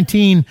verse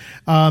 19,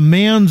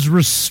 man's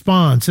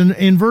response. And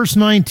in verse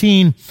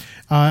 19,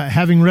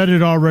 having read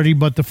it already,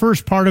 but the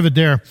first part of it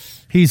there,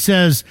 he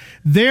says,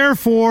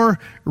 therefore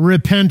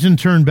repent and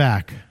turn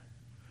back,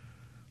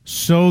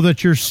 so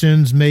that your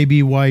sins may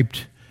be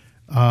wiped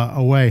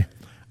away.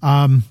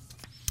 The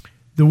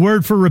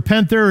word for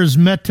repent there is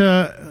metanoeo,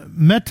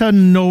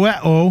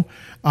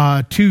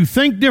 to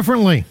think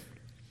differently,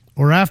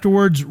 or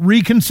afterwards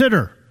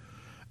reconsider,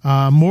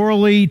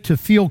 morally to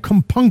feel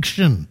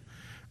compunction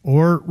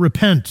or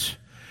repent.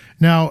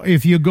 Now,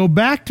 if you go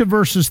back to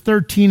verses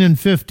 13 and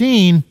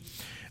 15,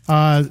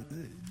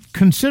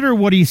 consider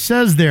what he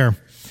says there.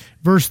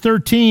 Verse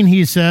 13,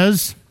 he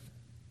says,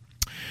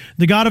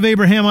 the God of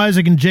Abraham,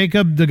 Isaac, and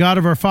Jacob, the God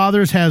of our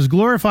fathers, has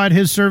glorified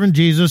his servant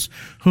Jesus,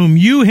 whom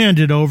you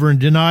handed over and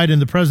denied in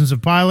the presence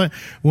of Pilate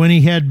when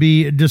he had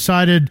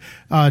decided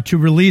to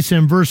release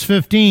him. Verse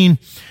 15,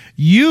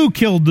 you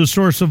killed the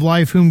source of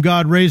life, whom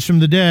God raised from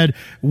the dead.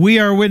 We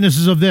are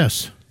witnesses of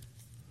this.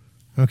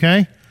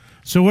 Okay?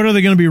 So what are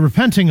they going to be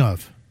repenting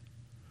of?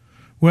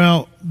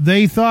 Well,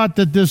 they thought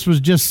that this was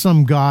just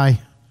some guy.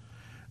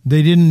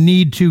 They didn't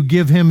need to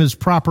give him his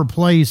proper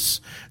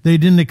place. They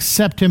didn't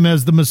accept him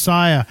as the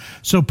Messiah.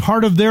 So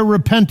part of their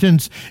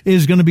repentance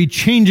is going to be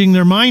changing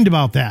their mind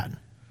about that.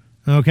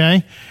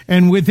 Okay?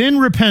 And within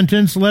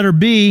repentance, letter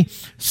B,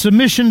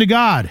 submission to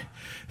God.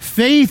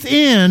 Faith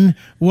in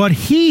what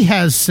he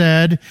has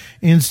said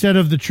instead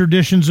of the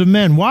traditions of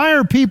men. Why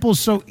are people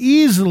so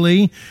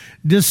easily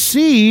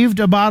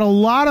deceived about a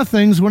lot of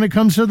things when it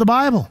comes to the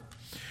Bible?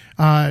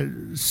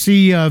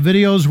 See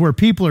videos where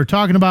people are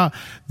talking about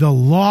the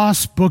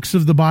lost books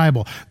of the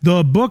Bible,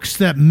 the books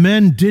that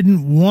men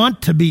didn't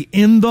want to be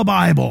in the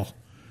Bible.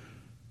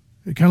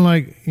 Kind of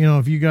like,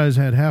 if you guys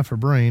had half a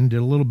brain, did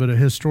a little bit of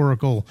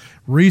historical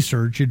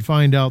research, you'd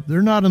find out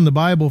they're not in the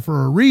Bible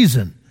for a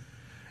reason.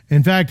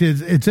 In fact,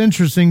 it's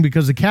interesting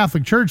because the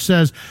Catholic Church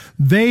says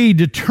they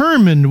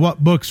determined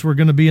what books were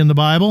going to be in the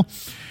Bible,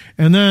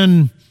 and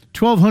then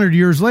 1,200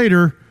 years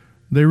later,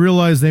 they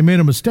realized they made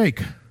a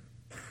mistake.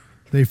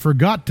 They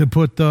forgot to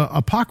put the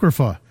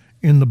Apocrypha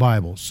in the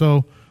Bible,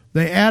 so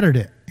they added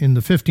it in the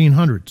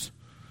 1500s.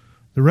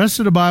 The rest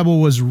of the Bible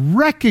was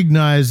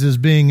recognized as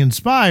being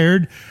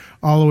inspired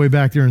all the way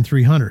back there in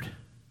 300.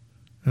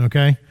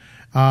 Okay?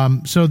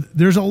 So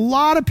there's a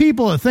lot of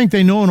people that think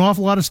they know an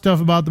awful lot of stuff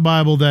about the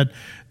Bible that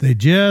they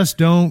just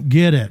don't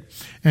get it.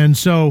 And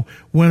so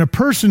when a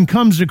person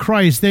comes to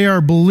Christ, they are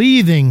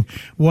believing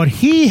what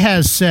he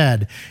has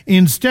said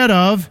instead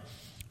of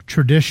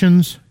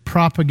traditions,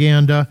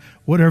 propaganda,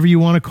 whatever you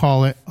want to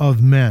call it,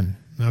 of men.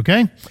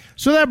 Okay?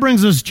 So that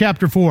brings us to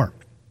chapter 4.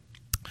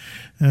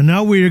 And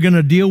now we are going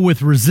to deal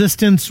with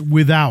resistance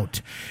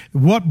without.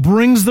 What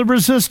brings the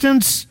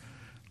resistance?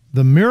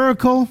 The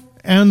miracle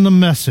and the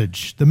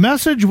message. The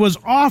message was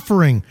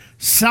offering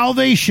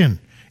salvation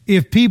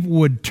if people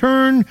would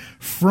turn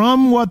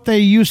from what they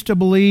used to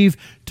believe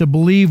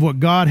what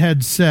God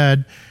had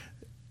said.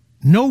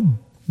 No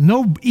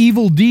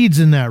evil deeds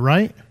in that,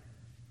 right?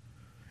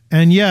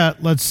 And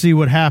yet, let's see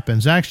what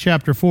happens. Acts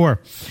chapter 4.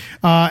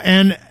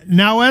 And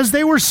now as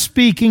they were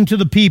speaking to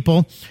the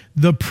people,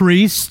 the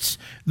priests,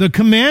 the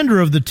commander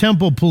of the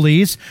temple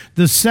police,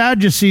 the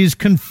Sadducees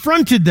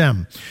confronted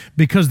them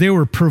because they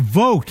were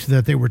provoked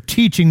that they were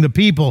teaching the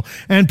people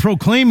and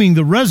proclaiming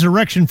the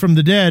resurrection from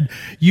the dead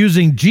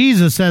using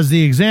Jesus as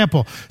the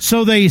example.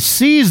 So they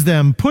seized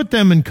them, put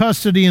them in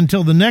custody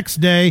until the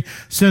next day,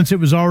 since it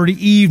was already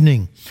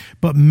evening.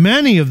 But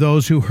many of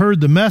those who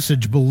heard the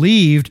message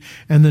believed,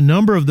 and the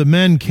number of the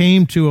men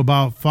came to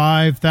about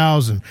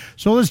 5,000.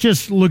 So let's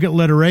just look at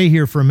letter A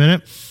here for a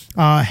minute.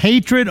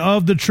 Hatred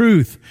of the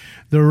truth.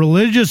 The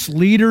religious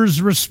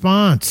leaders'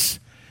 response.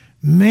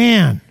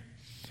 Man,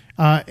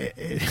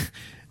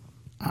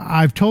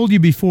 I've told you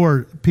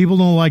before, people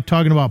don't like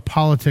talking about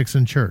politics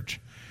in church.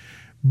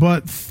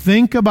 But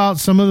think about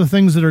some of the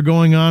things that are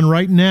going on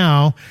right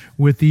now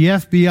with the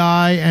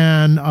FBI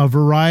and a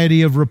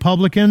variety of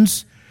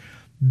Republicans.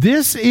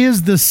 This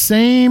is the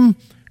same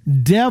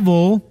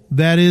devil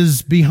that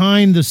is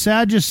behind the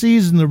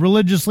Sadducees and the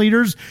religious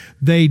leaders.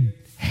 They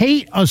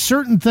hate a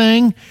certain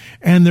thing,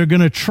 and they're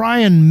going to try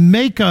and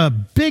make a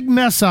big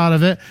mess out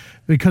of it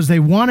because they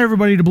want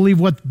everybody to believe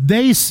what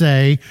they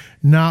say,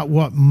 not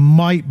what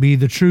might be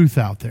the truth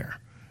out there.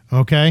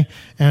 Okay?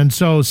 And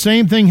so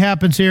same thing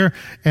happens here,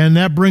 and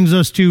that brings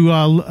us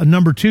to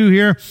number 2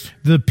 here.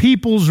 The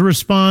people's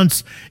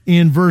response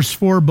in verse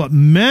 4, but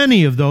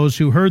many of those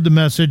who heard the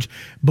message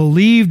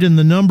believed, and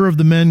the number of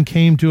the men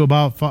came to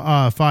about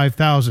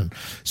 5,000.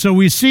 So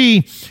we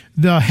see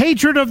the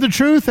hatred of the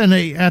truth, and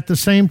at the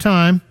same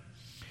time,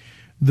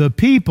 the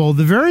people,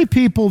 the very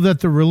people that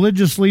the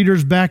religious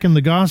leaders back in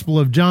the Gospel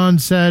of John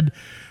said,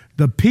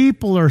 the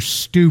people are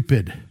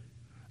stupid.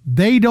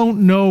 They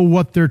don't know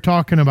what they're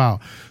talking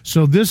about.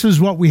 So this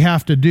is what we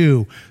have to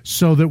do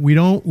so that we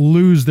don't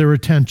lose their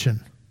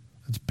attention.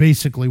 That's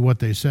basically what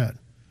they said.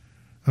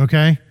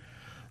 Okay?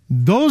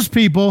 those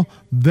people,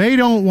 they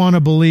don't want to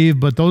believe,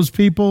 but those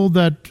people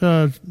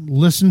that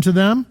listen to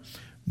them,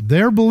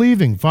 they're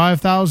believing,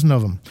 5,000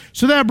 of them.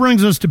 So that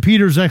brings us to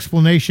Peter's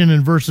explanation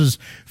in verses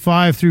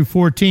 5 through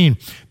 14.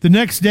 The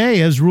next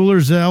day, as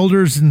rulers,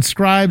 elders, and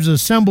scribes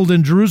assembled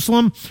in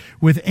Jerusalem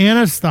with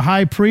Annas the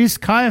high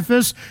priest,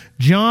 Caiaphas,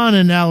 John,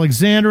 and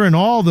Alexander, and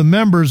all the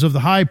members of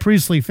the high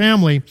priestly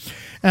family,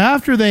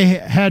 after they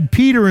had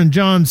Peter and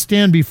John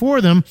stand before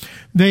them,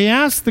 they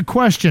asked the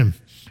question,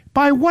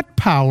 "By what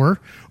power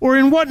or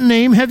in what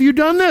name have you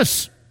done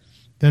this?"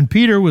 Then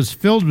Peter was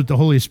filled with the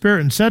Holy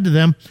Spirit and said to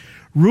them,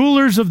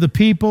 "Rulers of the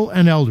people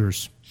and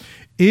elders,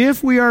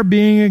 if we are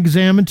being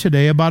examined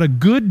today about a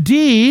good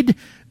deed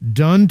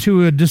done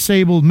to a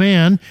disabled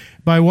man,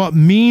 by what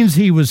means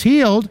he was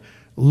healed,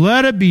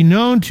 let it be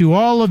known to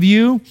all of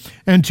you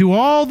and to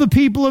all the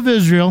people of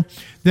Israel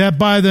that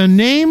by the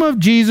name of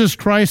Jesus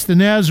Christ the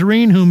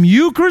Nazarene, whom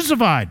you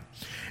crucified,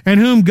 and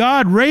whom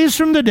God raised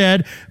from the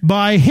dead,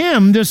 by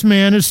him this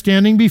man is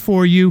standing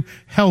before you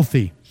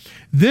healthy.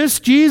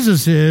 This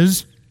Jesus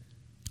is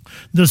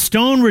the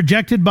stone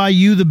rejected by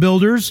you, the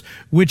builders,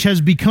 which has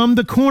become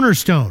the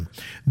cornerstone.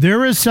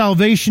 There is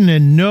salvation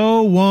in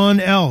no one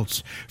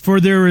else,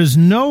 for there is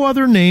no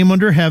other name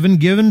under heaven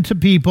given to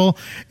people,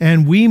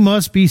 and we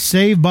must be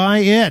saved by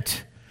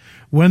it."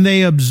 When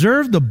they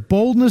observed the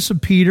boldness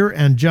of Peter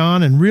and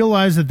John and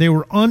realized that they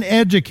were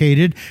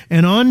uneducated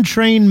and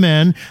untrained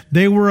men,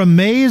 they were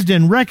amazed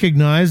and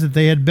recognized that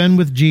they had been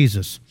with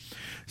Jesus.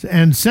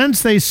 And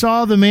since they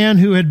saw the man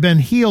who had been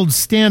healed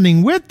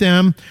standing with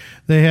them,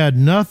 they had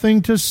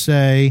nothing to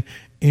say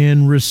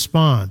in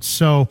response.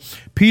 So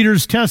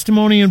Peter's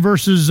testimony in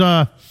Peter's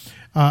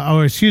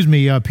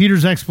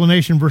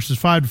explanation, verses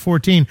 5 to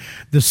 14,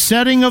 the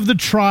setting of the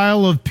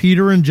trial of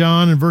Peter and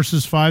John in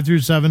verses 5 through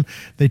 7,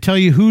 they tell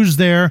you who's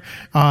there.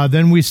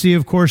 Then we see,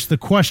 of course, the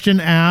question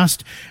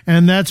asked,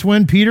 and that's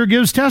when Peter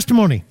gives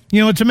testimony.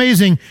 You know, it's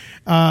amazing.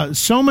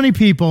 So many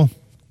people,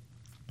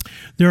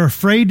 they're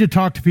afraid to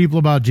talk to people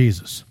about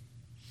Jesus.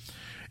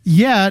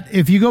 Yet,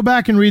 if you go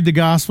back and read the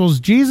Gospels,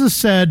 Jesus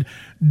said,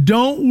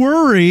 don't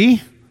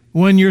worry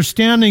when you're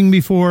standing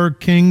before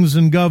kings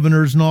and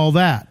governors and all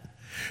that.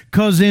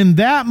 Because in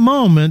that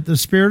moment, the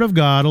Spirit of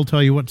God will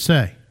tell you what to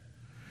say.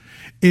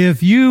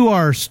 If you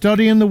are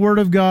studying the Word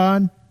of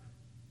God,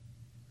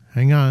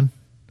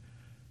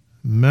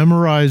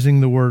 memorizing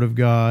the Word of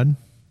God,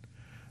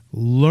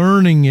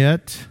 learning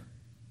it,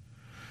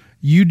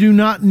 you do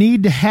not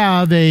need to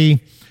have a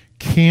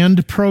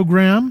canned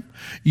program.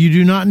 You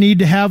do not need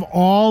to have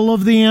all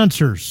of the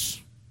answers.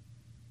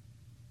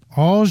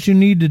 All you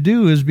need to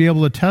do is be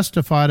able to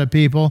testify to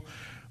people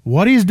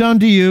what he's done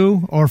to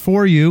you or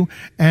for you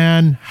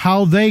and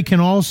how they can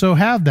also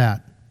have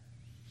that.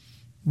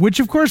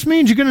 Which, of course,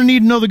 means you're going to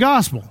need to know the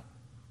gospel.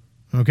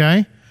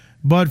 Okay?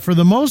 But for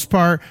the most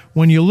part,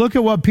 when you look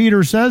at what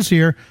Peter says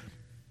here,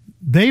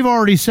 they've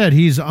already said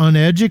he's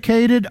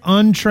uneducated,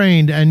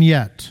 untrained, and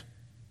yet.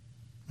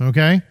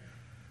 Okay?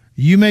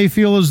 You may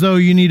feel as though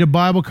you need a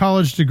Bible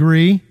college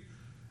degree.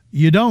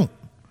 You don't.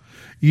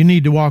 You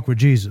need to walk with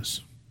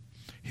Jesus.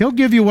 He'll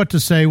give you what to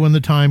say when the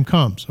time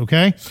comes,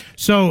 okay?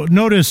 So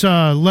notice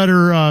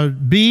letter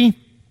B.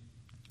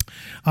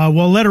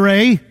 Letter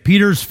A,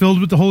 Peter's filled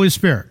with the Holy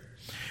Spirit.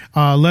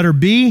 Letter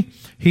B,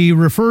 he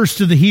refers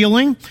to the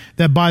healing,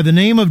 that by the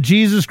name of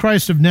Jesus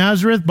Christ of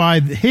Nazareth, by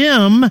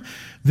him,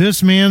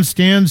 this man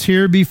stands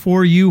here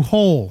before you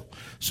whole.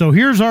 So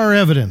here's our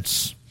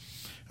evidence,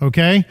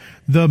 okay?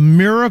 The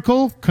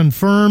miracle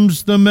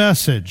confirms the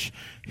message.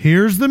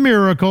 Here's the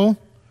miracle.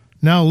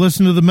 Now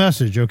listen to the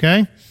message,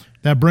 okay?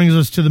 That brings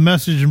us to the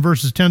message in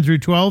verses 10 through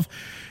 12.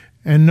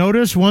 And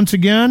notice, once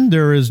again,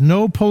 there is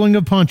no pulling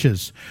of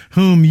punches.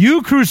 Whom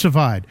you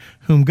crucified,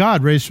 whom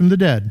God raised from the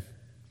dead.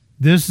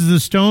 This is the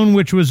stone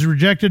which was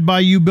rejected by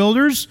you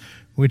builders,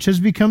 which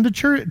has become the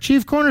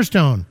chief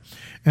cornerstone.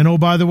 And oh,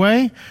 by the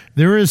way,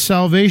 there is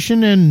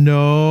salvation in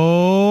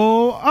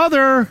no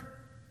other.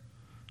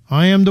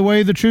 I am the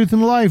way, the truth,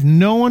 and the life.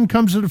 No one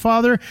comes to the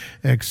Father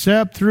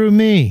except through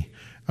me.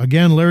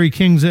 Again, Larry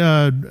King's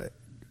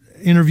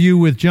interview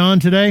with John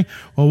today.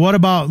 Well, what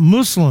about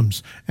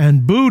Muslims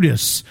and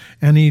Buddhists?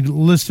 And he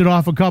listed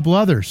off a couple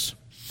others.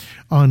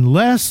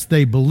 Unless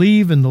they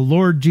believe in the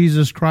Lord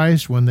Jesus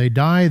Christ, when they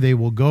die, they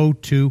will go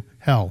to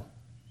hell.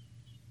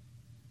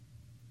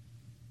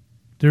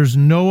 There's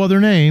no other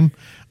name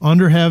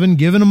under heaven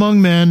given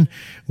among men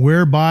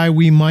whereby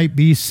we might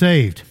be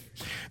saved.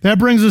 That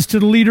brings us to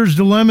the leader's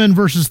dilemma in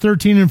verses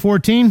 13 and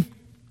 14.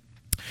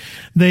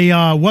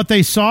 What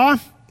they saw,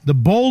 the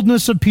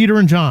boldness of Peter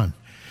and John.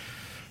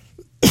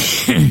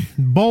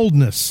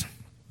 Boldness.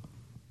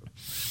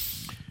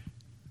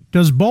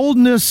 Does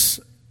boldness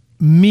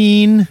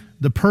mean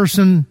the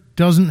person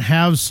doesn't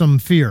have some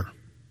fear?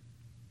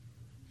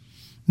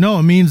 No,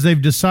 it means they've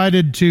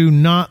decided to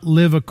not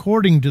live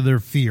according to their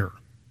fear.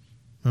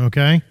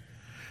 Okay?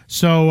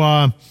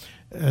 So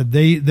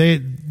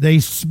they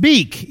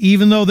speak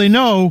even though they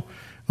know,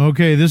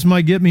 okay, this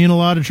might get me in a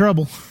lot of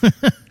trouble.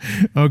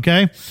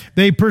 Okay?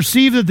 They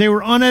perceive that they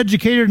were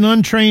uneducated and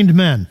untrained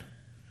men.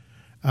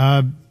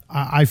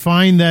 I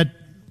find that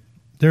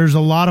there's a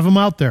lot of them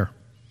out there.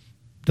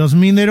 Doesn't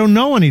mean they don't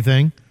know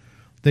anything.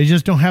 They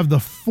just don't have the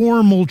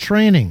formal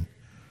training.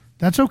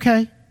 That's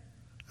okay.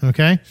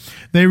 Okay?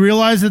 They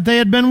realized that they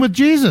had been with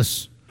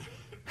Jesus.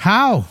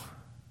 How?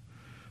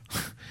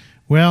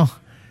 Well,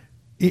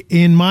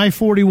 in my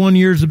 41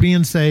 years of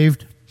being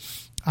saved,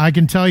 I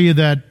can tell you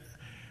that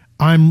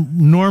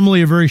I'm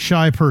normally a very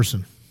shy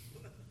person.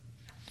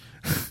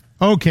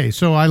 Okay,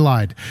 so I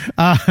lied.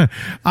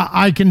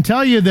 I can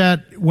tell you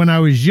that when I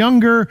was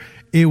younger,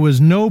 it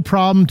was no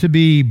problem to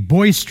be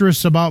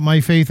boisterous about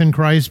my faith in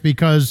Christ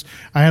because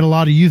I had a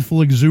lot of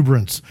youthful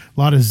exuberance, a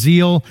lot of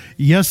zeal,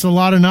 yes, a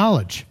lot of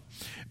knowledge.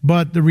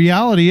 But the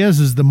reality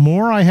is the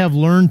more I have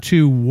learned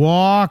to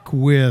walk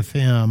with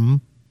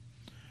Him,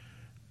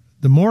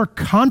 the more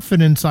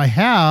confidence I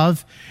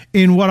have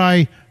in what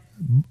I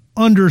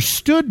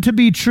understood to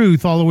be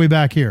truth all the way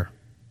back here.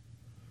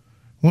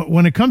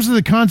 When it comes to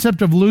the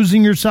concept of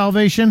losing your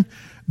salvation,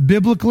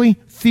 biblically,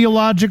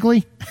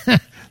 theologically,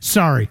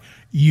 sorry,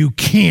 you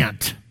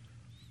can't.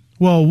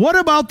 Well, what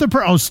about the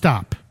person? Oh,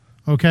 stop.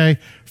 Okay?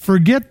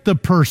 Forget the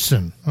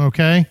person.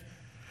 Okay?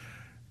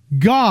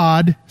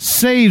 God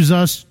saves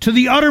us to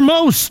the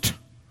uttermost.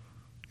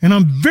 And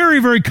I'm very,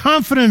 very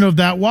confident of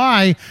that.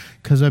 Why?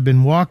 Because I've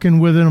been walking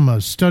with Him.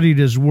 I've studied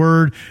His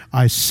Word.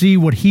 I see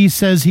what He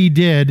says He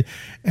did.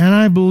 And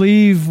I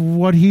believe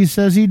what He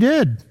says He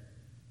did.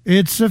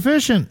 It's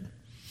sufficient.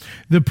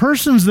 The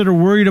persons that are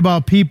worried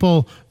about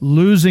people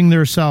losing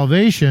their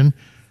salvation,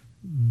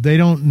 they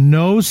don't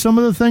know some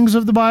of the things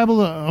of the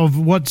Bible, of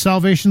what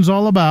salvation's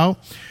all about.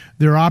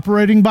 They're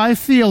operating by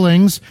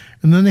feelings,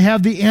 and then they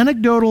have the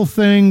anecdotal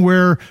thing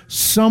where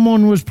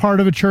someone was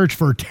part of a church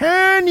for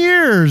 10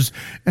 years,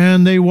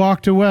 and they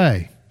walked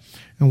away.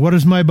 And what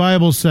does my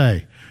Bible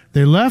say?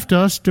 They left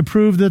us to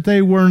prove that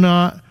they were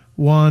not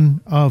one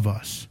of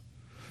us.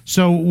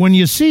 So when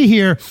you see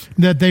here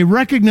that they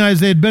recognized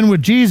they had been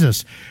with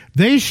Jesus,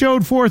 they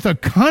showed forth a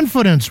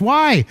confidence.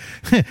 Why?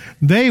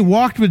 They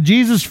walked with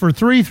Jesus for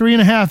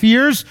 3.5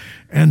 years,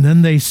 and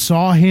then they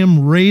saw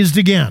Him raised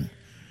again.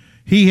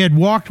 He had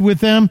walked with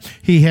them.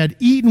 He had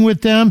eaten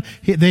with them.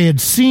 They had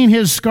seen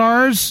His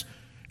scars,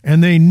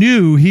 and they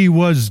knew He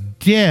was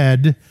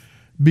dead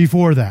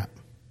before that.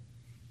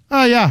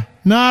 Oh, yeah,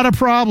 not a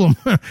problem.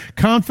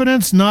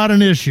 Confidence, not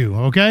an issue,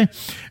 okay?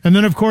 And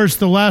then, of course,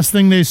 the last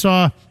thing they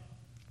saw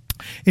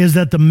is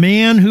that the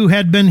man who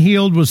had been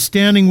healed was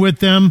standing with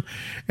them,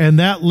 and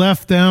that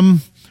left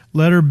them,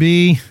 letter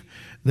B,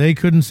 they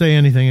couldn't say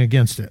anything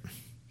against it.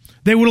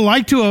 They would have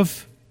liked to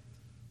have.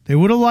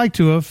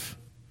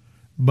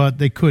 But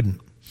they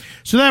couldn't.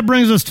 So that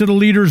brings us to the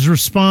leader's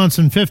response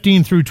in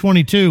 15 through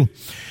 22.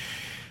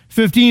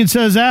 15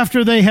 says,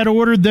 after they had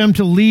ordered them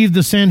to leave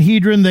the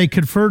Sanhedrin, they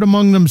conferred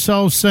among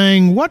themselves,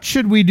 saying, what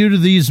should we do to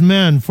these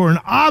men? For an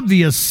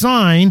obvious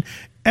sign,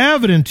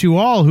 evident to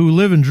all who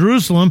live in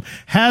Jerusalem,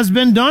 has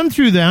been done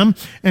through them,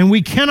 and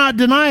we cannot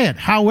deny it.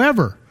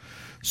 However,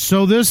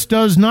 so this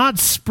does not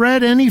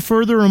spread any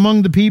further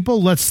among the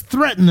people, let's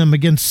threaten them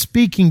against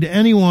speaking to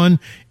anyone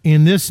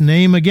in this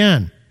name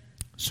again.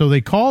 So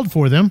they called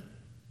for them,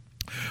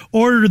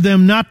 ordered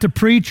them not to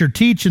preach or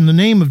teach in the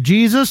name of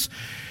Jesus.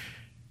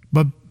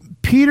 But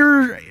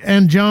Peter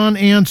and John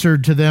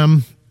answered to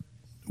them,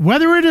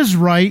 whether it is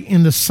right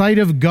in the sight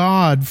of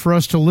God for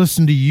us to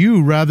listen to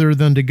you rather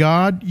than to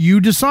God, you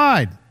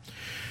decide.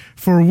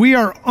 For we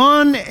are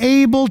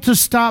unable to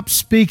stop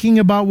speaking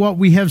about what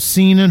we have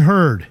seen and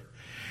heard.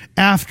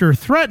 After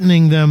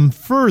threatening them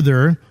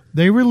further,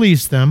 they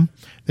released them.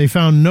 They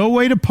found no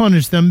way to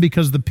punish them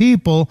because the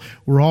people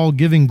were all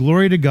giving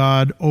glory to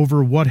God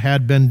over what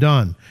had been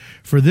done.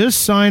 For this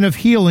sign of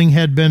healing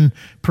had been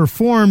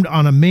performed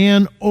on a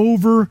man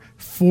over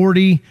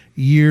 40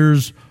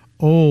 years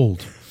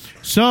old.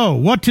 So,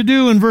 what to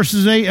do in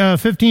verses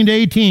 15 to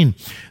 18?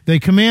 They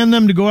command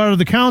them to go out of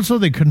the council.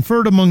 They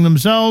conferred among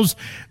themselves.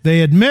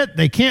 They admit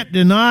they can't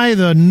deny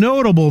the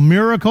notable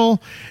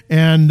miracle,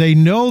 and they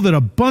know that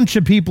a bunch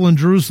of people in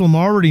Jerusalem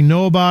already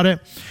know about it.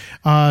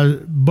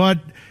 But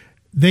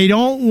they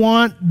don't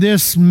want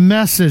this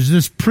message,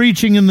 this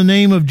preaching in the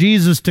name of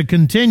Jesus to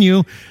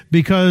continue,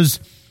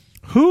 because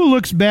who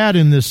looks bad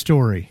in this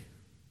story?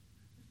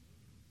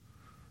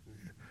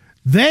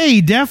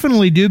 They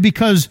definitely do,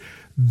 because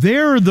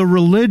they're the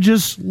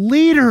religious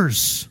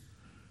leaders.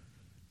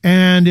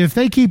 And if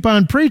they keep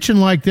on preaching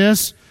like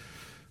this,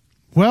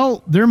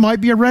 well, there might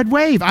be a red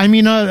wave. I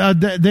mean,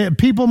 the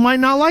people might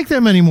not like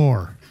them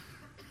anymore.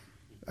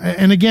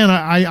 And again,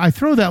 I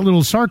throw that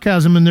little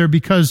sarcasm in there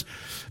because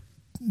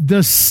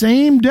the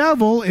same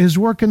devil is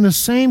working the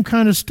same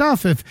kind of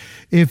stuff.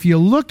 If you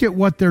look at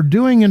what they're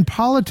doing in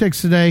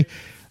politics today,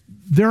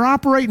 they're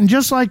operating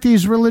just like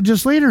these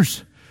religious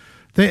leaders.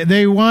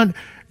 They want,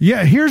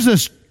 here's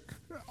this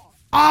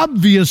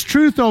obvious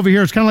truth over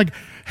here. It's kind of like,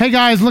 hey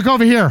guys, look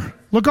over here.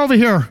 Look over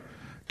here.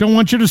 Don't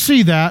want you to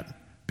see that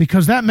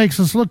because that makes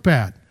us look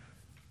bad.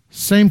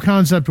 Same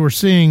concept we're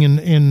seeing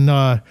in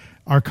our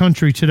our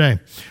country today.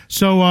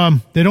 So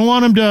they don't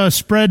want them to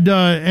spread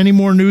any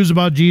more news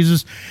about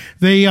Jesus.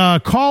 They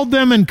called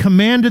them and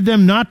commanded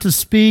them not to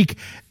speak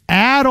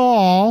at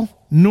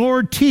all,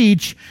 nor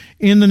teach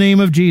in the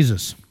name of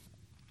Jesus.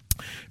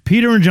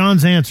 Peter and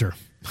John's answer.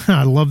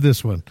 I love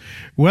this one.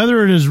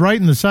 Whether it is right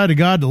in the sight of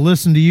God to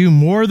listen to you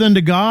more than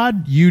to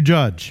God, you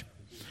judge.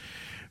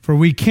 For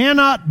we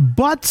cannot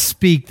but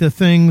speak the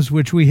things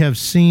which we have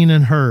seen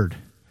and heard.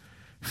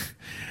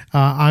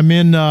 I'm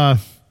in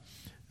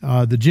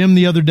the gym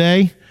the other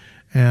day,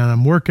 and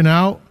I'm working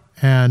out,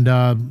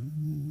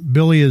 and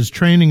Billy is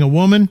training a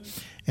woman,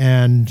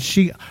 and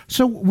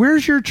so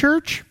where's your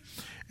church?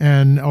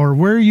 Or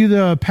where are you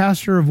the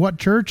pastor of what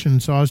church?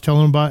 And so I was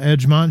telling him about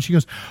Edgemont. She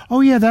goes,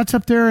 oh, yeah, that's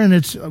up there, and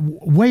it's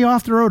way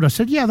off the road. I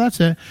said, yeah, that's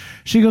it.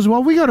 She goes,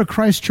 well, we go to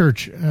Christ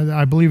Church.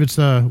 I believe it's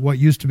what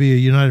used to be a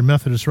United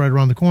Methodist right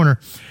around the corner.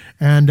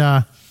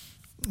 And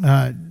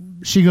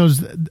she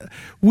goes,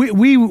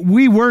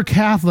 we were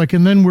Catholic,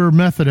 and then we're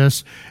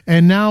Methodist,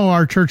 and now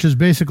our church is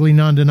basically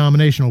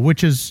non-denominational,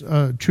 which is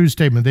a true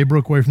statement. They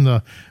broke away from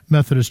the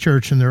Methodist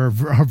Church, and there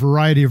are a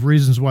variety of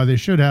reasons why they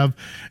should have,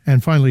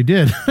 and finally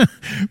did.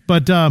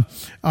 But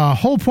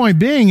whole point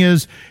being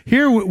is,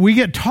 here we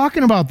get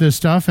talking about this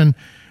stuff, and,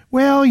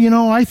 well,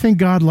 I think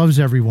God loves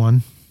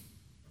everyone.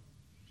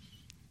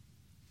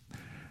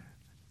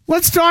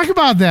 Let's talk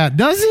about that.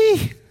 Does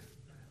he?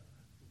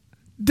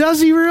 Does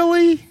he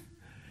really?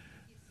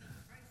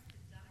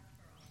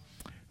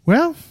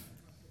 Well,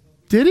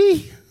 did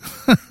he?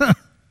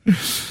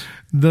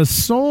 The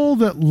soul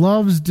that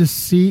loves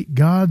deceit,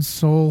 God's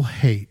soul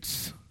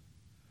hates.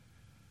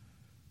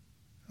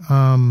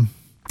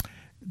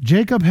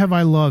 Jacob have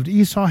I loved,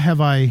 Esau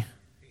have I...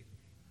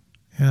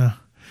 Yeah.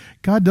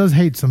 God does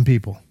hate some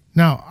people.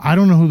 Now, I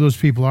don't know who those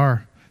people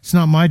are. It's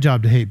not my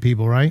job to hate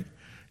people, right?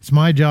 It's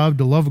my job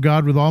to love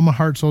God with all my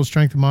heart, soul,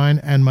 strength, and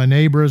mind, and my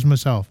neighbor as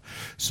myself.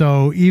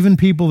 So even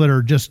people that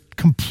are just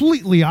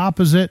completely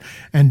opposite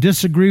and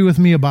disagree with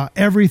me about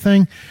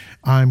everything,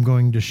 I'm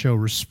going to show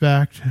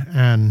respect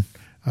and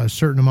a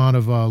certain amount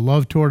of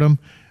love toward them.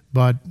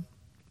 But,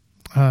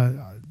 I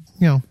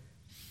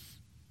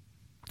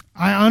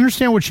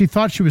understand what she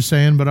thought she was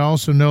saying, but I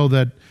also know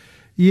that,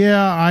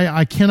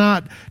 I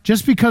cannot,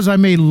 just because I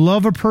may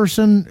love a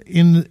person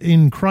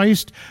in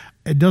Christ,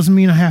 it doesn't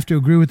mean I have to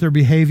agree with their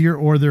behavior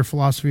or their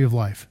philosophy of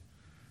life.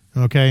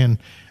 Okay, and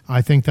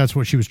I think that's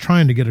what she was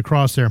trying to get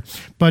across there.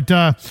 But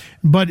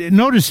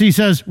notice he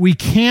says, we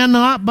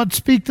cannot but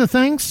speak the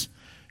things.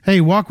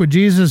 Hey, walk with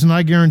Jesus, and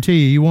I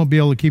guarantee you won't be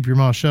able to keep your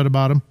mouth shut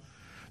about him.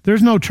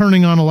 There's no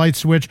turning on a light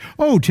switch.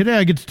 Oh, today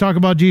I get to talk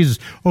about Jesus.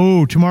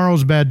 Oh,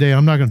 tomorrow's a bad day.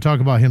 I'm not going to talk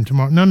about him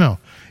tomorrow. No.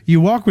 You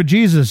walk with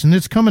Jesus, and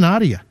it's coming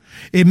out of you.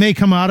 It may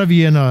come out of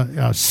you in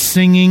a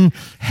singing,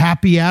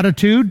 happy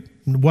attitude.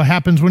 What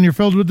happens when you're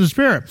filled with the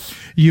Spirit?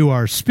 You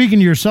are speaking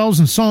to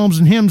yourselves in psalms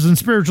and hymns and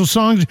spiritual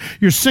songs.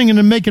 You're singing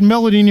and making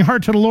melody in your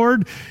heart to the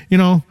Lord.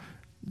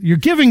 You're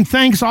giving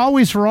thanks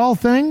always for all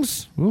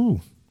things.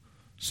 Ooh.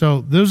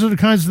 So those are the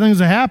kinds of things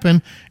that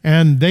happen,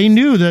 and they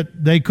knew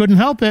that they couldn't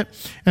help it.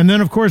 And then,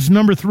 of course,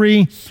 number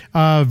 3,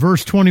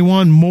 verse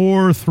 21,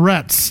 more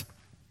threats.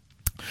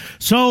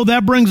 So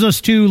that brings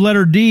us to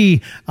letter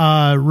D,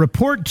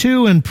 report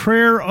to and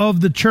prayer of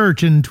the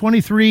church in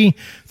 23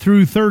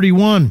 through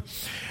 31.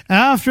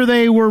 After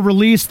they were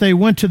released, they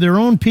went to their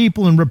own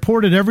people and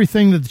reported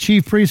everything that the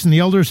chief priests and the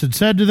elders had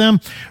said to them.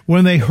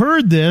 When they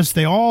heard this,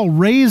 they all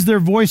raised their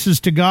voices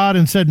to God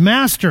and said,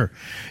 Master,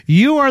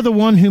 you are the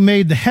one who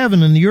made the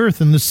heaven and the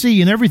earth and the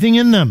sea and everything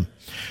in them.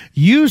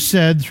 You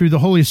said through the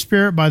Holy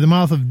Spirit by the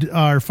mouth of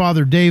our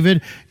father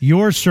David,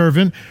 your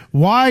servant,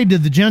 why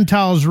did the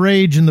Gentiles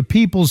rage and the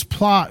peoples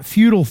plot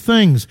futile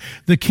things?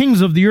 The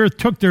kings of the earth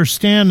took their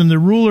stand and the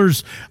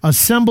rulers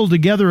assembled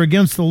together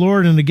against the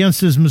Lord and against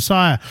his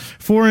Messiah.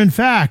 For in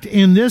fact,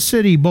 in this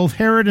city, both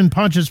Herod and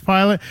Pontius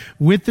Pilate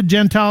with the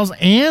Gentiles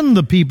and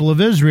the people of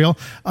Israel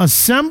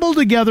assembled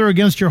together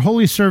against your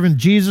holy servant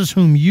Jesus,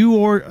 whom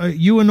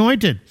you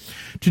anointed,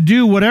 to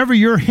do whatever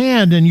your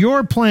hand and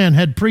your plan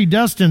had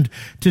predestined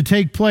to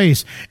take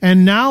place.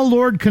 And now,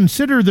 Lord,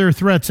 consider their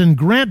threats and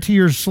grant to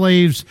your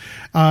slaves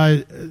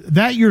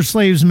that your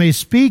slaves may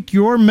speak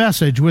your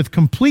message with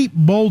complete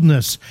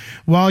boldness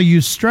while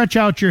you stretch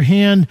out your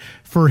hand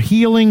for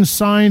healing,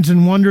 signs,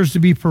 and wonders to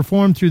be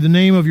performed through the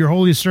name of your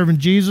holy servant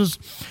Jesus.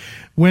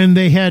 When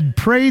they had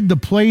prayed, the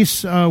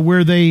place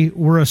where they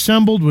were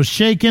assembled was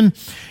shaken,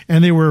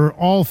 and they were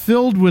all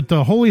filled with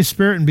the Holy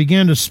Spirit and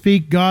began to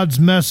speak God's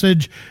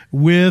message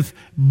with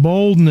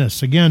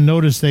boldness. Again,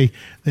 notice they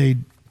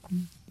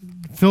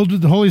filled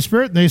with the Holy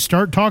Spirit, and they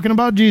start talking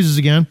about Jesus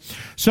again.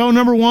 So,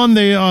 number 1,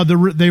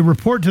 they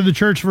report to the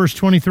church, verse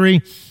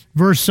 23.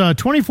 Verse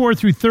 24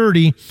 through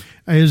 30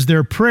 is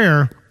their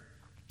prayer.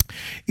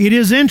 It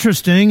is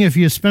interesting, if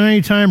you spend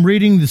any time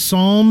reading the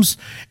Psalms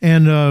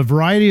and a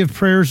variety of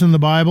prayers in the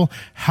Bible,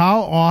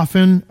 how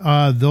often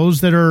those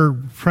that are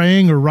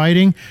praying or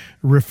writing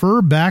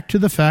refer back to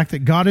the fact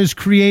that God is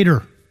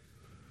creator.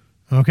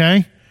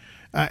 Okay?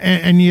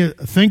 And you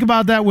think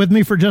about that with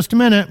me for just a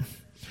minute.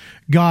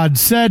 God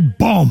said,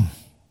 boom.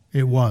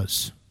 It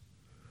was.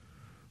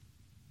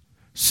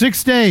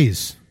 6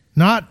 days,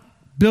 not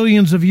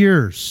billions of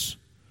years.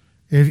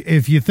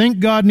 If you think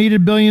God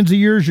needed billions of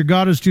years, your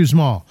God is too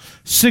small.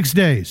 6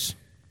 days.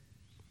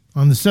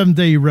 On the seventh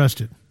day, he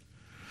rested.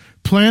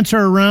 Plants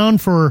are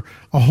around for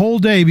a whole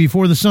day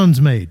before the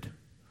sun's made.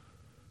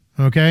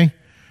 Okay?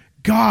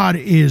 God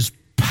is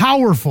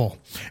powerful.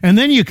 And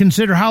then you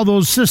consider how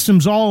those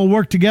systems all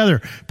work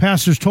together.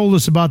 Pastors told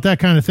us about that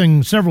kind of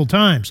thing several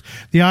times.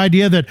 The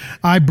idea that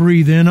I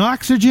breathe in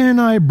oxygen,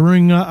 I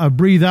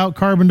breathe out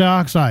carbon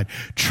dioxide.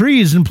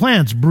 Trees and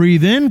plants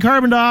breathe in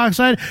carbon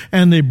dioxide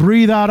and they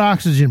breathe out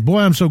oxygen.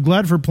 Boy, I'm so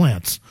glad for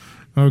plants.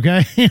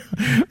 Okay?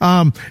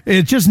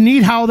 It's just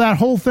neat how that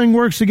whole thing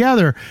works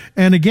together.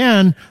 And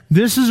again,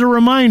 this is a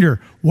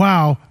reminder,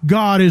 wow,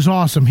 God is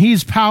awesome.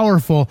 He's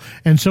powerful.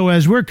 And so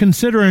as we're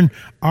considering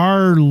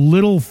our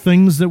little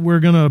things that we're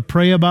going to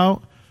pray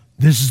about,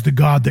 this is the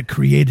God that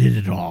created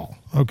it all.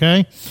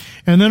 Okay?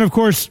 And then, of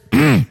course,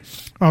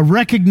 a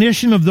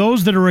recognition of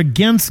those that are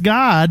against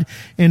God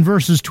in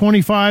verses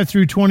 25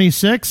 through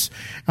 26.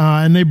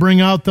 And they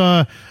bring out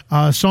the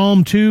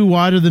Psalm 2,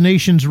 why do the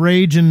nations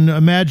rage and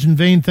imagine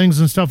vain things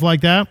and stuff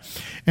like that.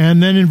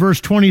 And then in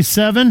verse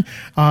 27,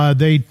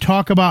 they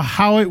talk about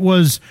how it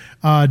was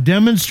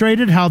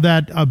demonstrated, how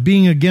that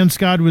being against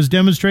God was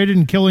demonstrated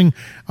in killing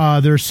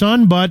their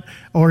son,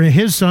 or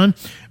his son.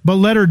 But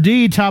letter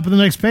D, top of the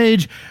next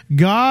page,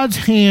 God's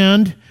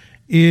hand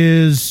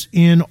is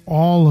in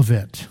all of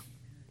it.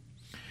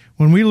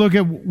 When we look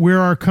at where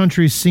our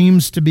country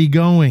seems to be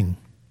going,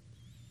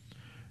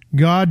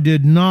 God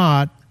did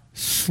not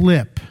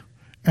slip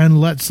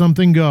and let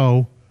something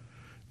go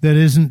that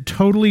isn't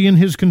totally in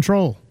his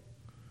control.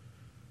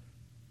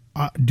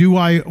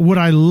 Would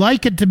I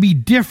like it to be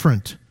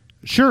different?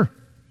 Sure.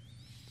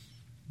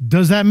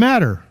 Does that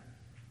matter?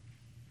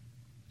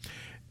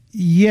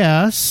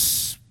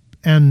 Yes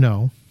and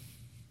no.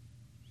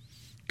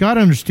 God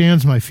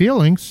understands my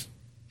feelings,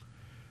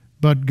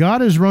 but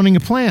God is running a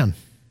plan.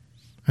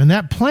 And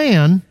that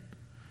plan,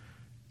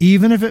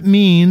 even if it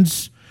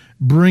means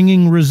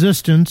bringing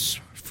resistance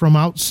from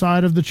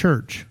outside of the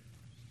church,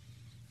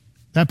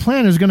 that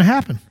plan is going to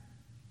happen.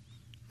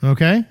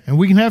 Okay? And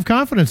we can have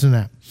confidence in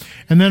that.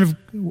 And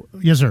then,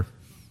 yes, sir.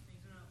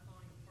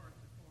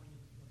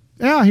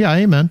 Yeah,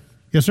 amen.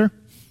 Yes, sir.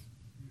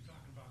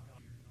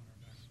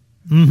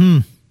 Mm-hmm.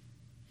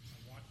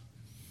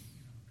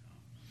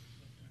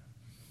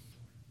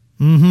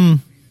 Mm-hmm.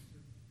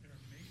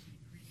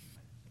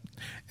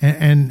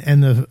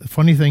 And the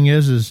funny thing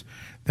is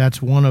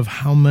that's one of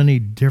how many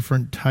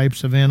different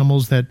types of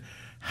animals that,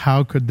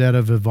 how could that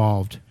have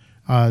evolved?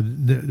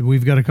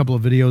 We've got a couple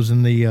of videos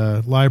in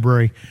the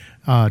library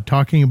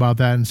talking about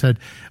that and said,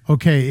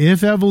 okay,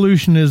 if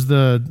evolution is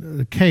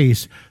the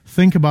case,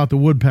 think about the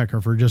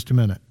woodpecker for just a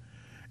minute.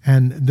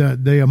 And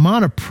the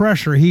amount of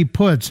pressure he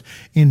puts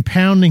in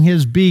pounding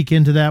his beak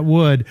into that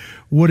wood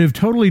would have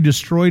totally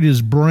destroyed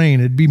his brain.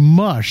 It'd be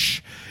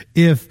mush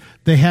if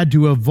they had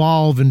to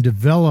evolve and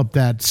develop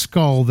that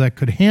skull that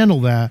could handle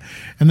that.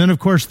 And then, of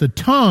course, the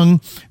tongue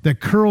that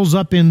curls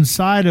up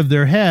inside of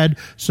their head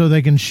so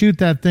they can shoot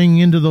that thing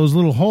into those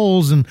little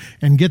holes and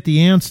get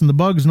the ants and the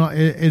bugs.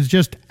 It's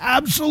just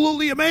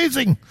absolutely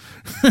amazing.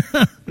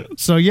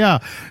 So, yeah,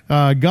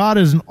 God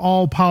is an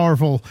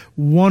all-powerful,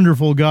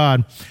 wonderful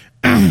God.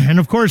 And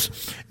of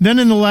course, then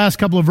in the last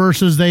couple of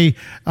verses,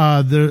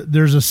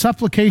 there's a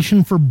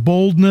supplication for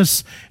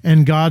boldness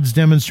and God's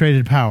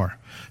demonstrated power.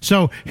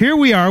 So here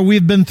we are.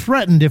 We've been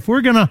threatened. If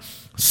we're going to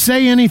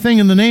say anything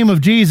in the name of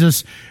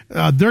Jesus,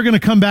 they're going to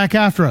come back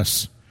after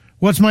us.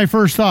 What's my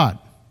first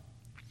thought?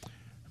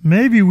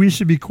 Maybe we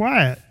should be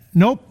quiet.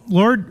 Nope,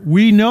 Lord,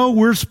 we know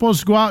we're supposed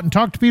to go out and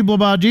talk to people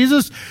about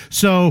Jesus,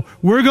 so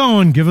we're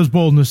going. Give us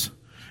boldness.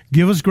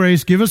 Give us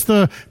grace. Give us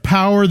the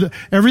power,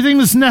 everything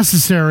that's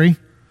necessary.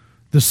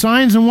 The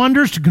signs and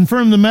wonders to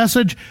confirm the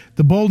message,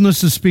 the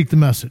boldness to speak the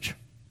message.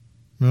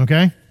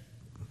 Okay?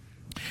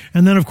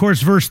 And then, of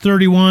course, verse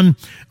 31,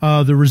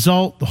 the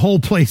result, the whole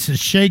place is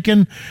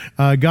shaken.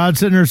 God's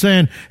sitting there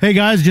saying, hey,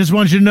 guys, just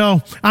want you to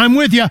know, I'm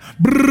with you.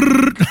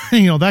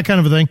 That kind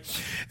of a thing.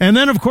 And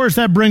then, of course,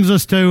 that brings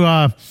us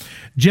to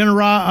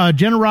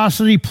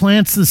generosity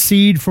plants the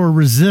seed for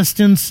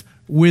resistance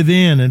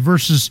within in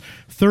verses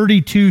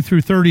 32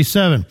 through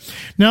 37.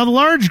 Now, the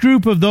large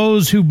group of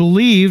those who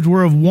believed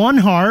were of one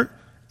heart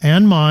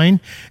and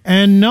mind,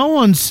 and no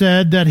one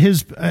said that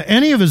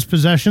any of his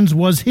possessions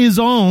was his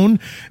own,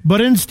 but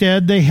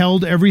instead they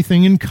held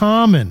everything in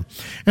common.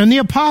 And the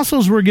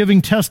apostles were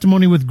giving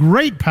testimony with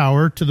great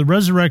power to the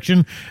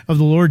resurrection of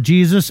the Lord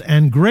Jesus,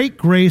 and great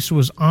grace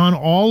was on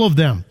all of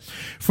them.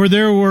 For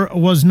there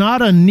was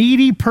not a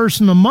needy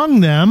person among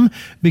them,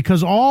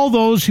 because all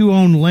those who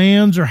owned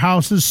lands or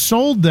houses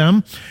sold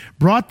them,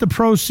 brought the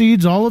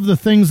proceeds, all of the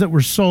things that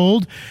were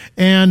sold,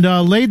 and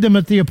laid them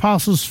at the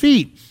apostles'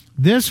 feet.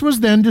 This was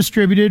then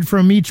distributed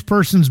from each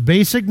person's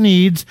basic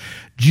needs.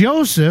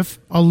 Joseph,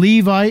 a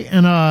Levite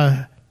and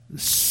a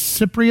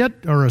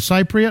Cypriot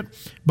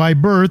by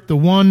birth, the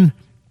one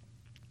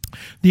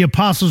The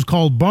apostles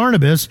called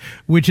Barnabas,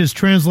 which is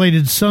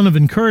translated son of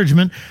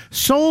encouragement,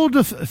 sold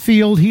the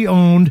field he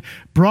owned,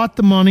 brought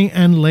the money,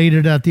 and laid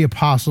it at the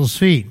apostles'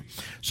 feet.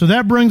 So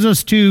that brings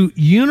us to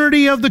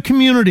unity of the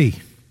community.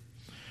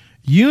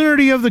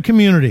 Unity of the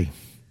community.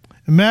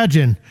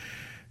 Imagine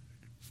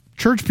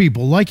church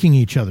people liking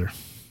each other,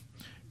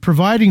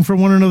 providing for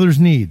one another's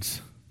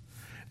needs.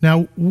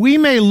 Now, we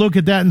may look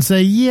at that and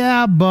say,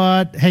 yeah,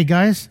 but hey,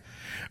 guys,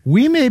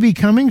 we may be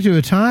coming to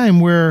a time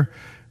where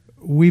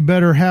we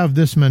better have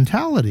this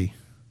mentality,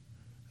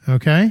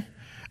 okay?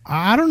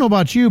 I don't know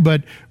about you,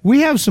 but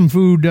we have some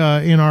food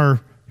in our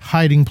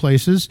hiding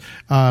places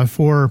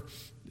so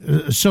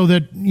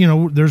that,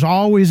 there's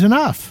always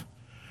enough.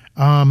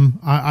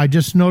 I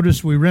just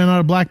noticed we ran out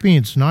of black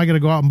beans, so now I got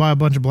to go out and buy a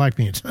bunch of black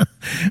beans.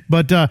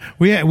 But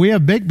we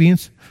have baked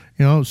beans,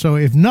 so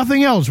if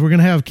nothing else, we're going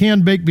to have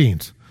canned baked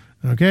beans.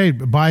 Okay,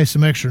 buy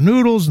some extra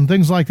noodles and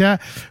things like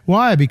that.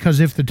 Why?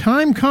 Because if the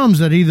time comes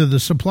that either the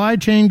supply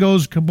chain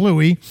goes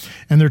kablooey,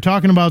 and they're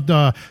talking about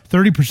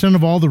 30%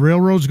 of all the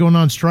railroads going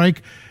on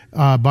strike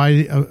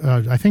by,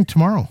 I think,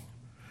 tomorrow.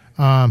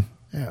 Or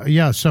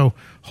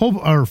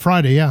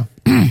Friday, yeah.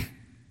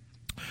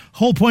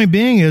 Whole point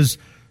being is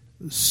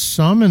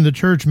some in the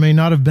church may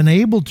not have been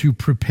able to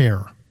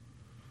prepare,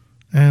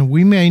 and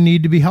we may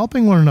need to be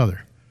helping one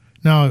another.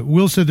 Now,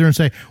 we'll sit there and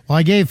say, well,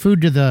 I gave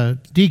food to the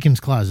deacon's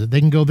closet.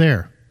 They can go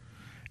there.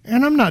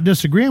 And I'm not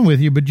disagreeing with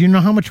you, but do you know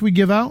how much we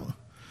give out?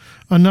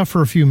 Enough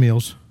for a few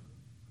meals.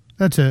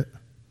 That's it.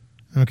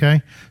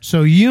 Okay?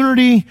 So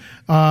unity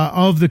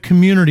of the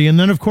community. And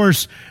then, of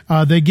course,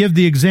 they give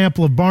the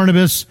example of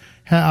Barnabas.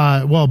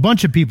 A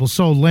bunch of people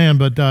sold land,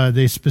 but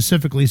they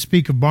specifically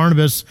speak of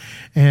Barnabas,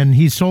 and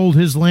he sold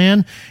his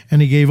land,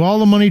 and he gave all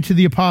the money to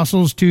the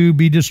apostles to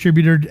be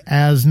distributed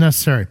as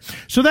necessary.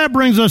 So that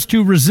brings us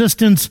to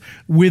resistance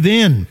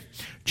within.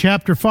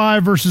 Chapter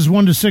 5, verses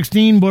 1 to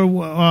 16, but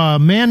a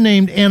man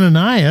named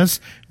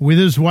Ananias, with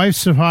his wife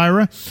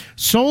Sapphira,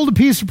 sold a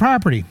piece of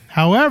property.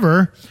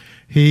 However,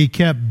 he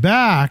kept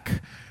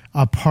back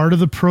a part of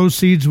the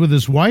proceeds with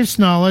his wife's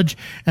knowledge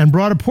and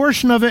brought a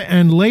portion of it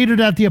and laid it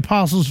at the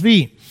apostles'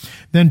 feet.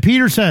 Then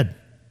Peter said,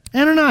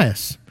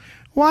 Ananias,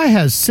 why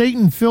has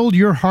Satan filled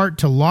your heart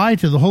to lie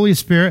to the Holy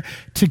Spirit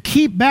to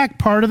keep back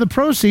part of the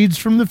proceeds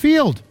from the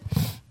field?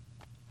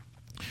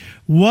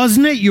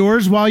 Wasn't it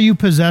yours while you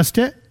possessed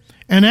it?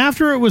 And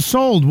after it was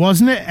sold,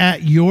 wasn't it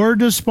at your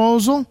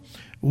disposal?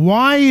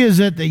 Why is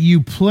it that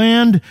you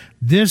planned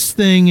this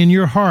thing in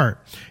your heart?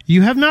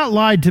 You have not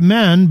lied to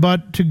men,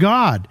 but to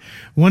God.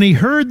 When he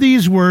heard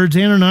these words,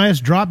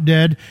 Ananias dropped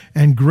dead,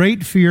 and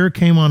great fear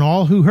came on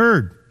all who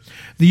heard.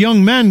 The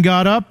young men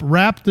got up,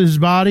 wrapped his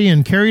body,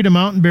 and carried him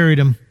out and buried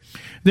him.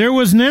 There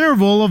was an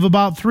interval of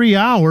about 3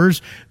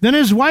 hours. Then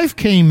his wife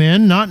came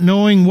in, not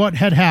knowing what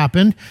had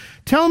happened.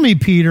 Tell me,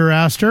 Peter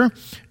asked her,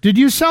 did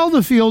you sell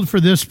the field for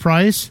this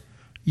price?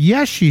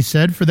 Yes, she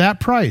said, for that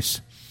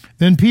price.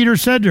 Then Peter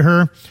said to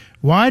her,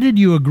 why did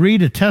you agree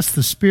to test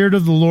the Spirit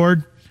of the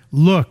Lord?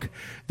 Look,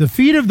 the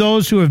feet of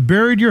those who have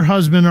buried your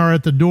husband are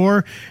at the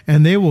door,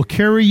 and they will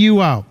carry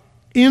you out.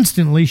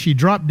 Instantly she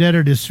dropped dead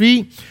at his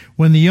feet.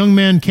 When the young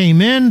man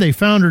came in, they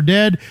found her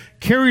dead,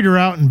 carried her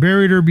out, and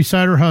buried her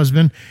beside her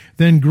husband.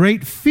 Then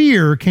great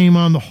fear came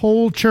on the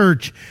whole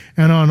church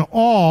and on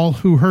all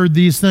who heard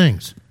these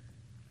things.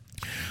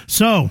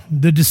 So,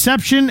 the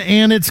deception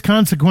and its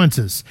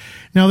consequences.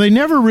 Now, they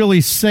never really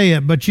say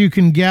it, but you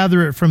can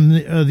gather it from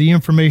the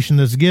information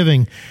that's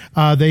giving.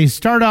 They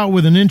start out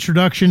with an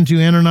introduction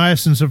to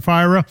Ananias and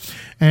Sapphira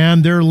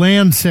and their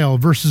land sale,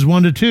 verses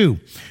 1 to 2.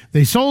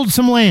 They sold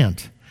some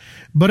land,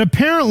 but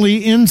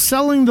apparently in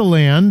selling the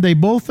land, they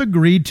both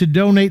agreed to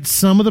donate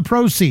some of the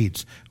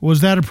proceeds.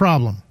 Was that a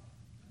problem?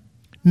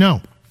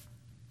 No.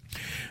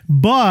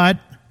 But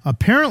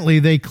apparently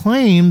they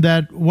claimed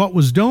that what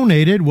was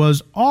donated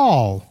was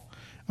all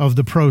of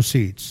the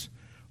proceeds.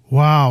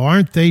 Wow,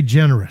 aren't they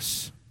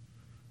generous?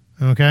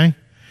 Okay?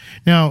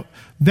 Now,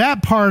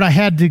 that part I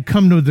had to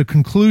come to the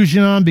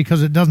conclusion on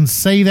because it doesn't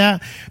say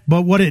that,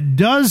 but what it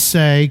does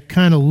say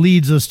kind of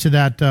leads us to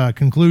that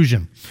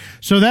conclusion.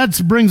 So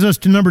that brings us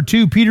to number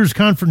 2, Peter's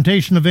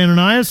confrontation of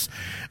Ananias.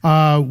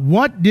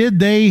 What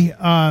they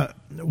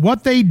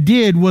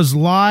did was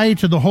lie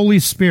to the Holy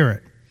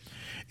Spirit.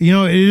 You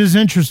know, it is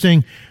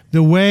interesting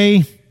the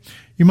way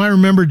you might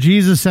remember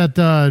Jesus at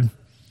the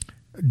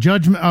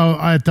judgment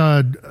of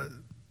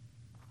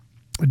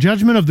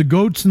the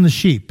goats and the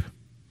sheep.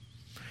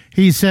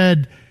 He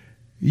said,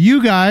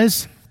 you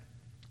guys,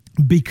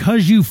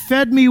 because you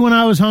fed me when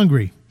I was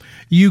hungry,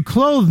 you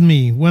clothed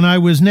me when I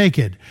was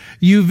naked,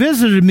 you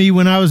visited me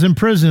when I was in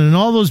prison, and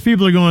all those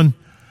people are going,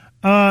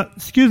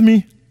 excuse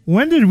me,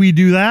 when did we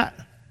do that?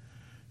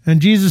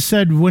 And Jesus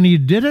said, when you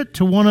did it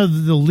to one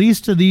of the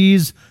least of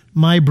these,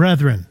 my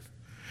brethren.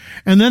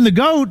 And then the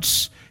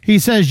goats, he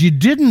says, you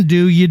didn't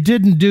do,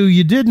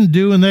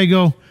 and they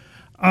go,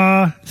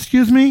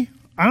 excuse me,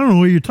 I don't know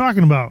what you're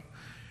talking about.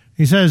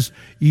 He says,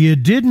 you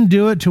didn't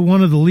do it to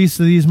one of the least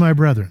of these, my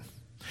brethren.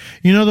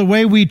 You know the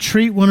way we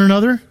treat one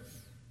another?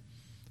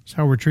 It's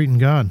how we're treating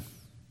God.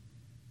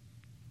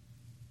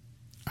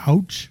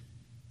 Ouch.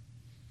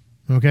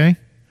 Okay?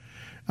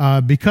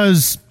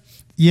 Because,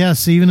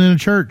 yes, even in a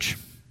church,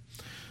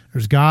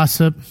 there's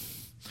gossip,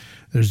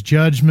 there's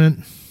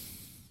judgment.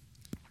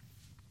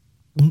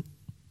 You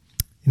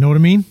know what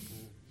I mean?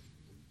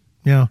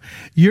 You know,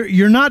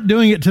 you're not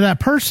doing it to that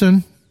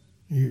person.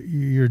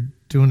 You're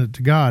doing it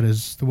to God,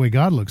 is the way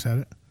God looks at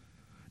it.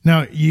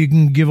 Now, you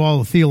can give all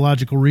the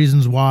theological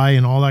reasons why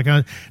and all that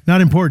kind of, not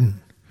important.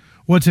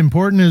 What's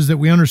important is that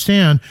we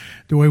understand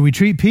the way we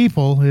treat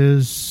people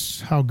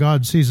is how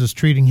God sees us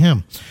treating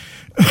him.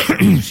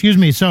 Excuse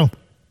me. So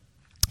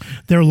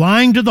they're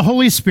lying to the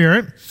Holy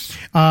Spirit.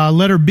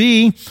 Letter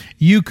B,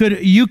 you could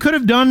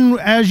have done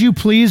as you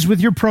pleased with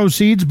your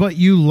proceeds, but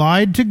you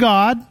lied to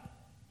God.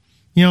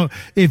 You know,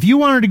 if you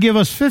wanted to give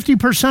us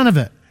 50% of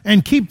it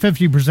and keep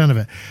 50% of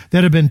it,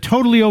 that'd have been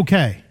totally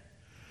okay.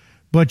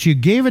 But you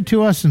gave it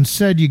to us and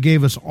said you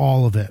gave us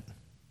all of it.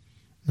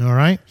 All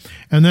right?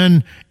 And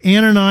then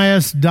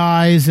Ananias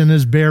dies and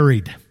is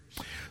buried.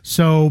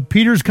 So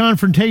Peter's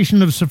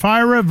confrontation of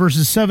Sapphira,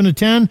 verses 7 to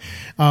 10,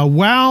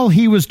 while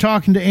he was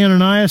talking to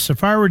Ananias,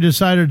 Sapphira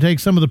decided to take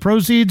some of the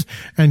proceeds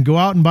and go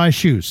out and buy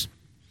shoes.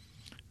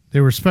 They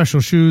were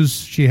special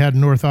shoes. She had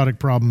an orthotic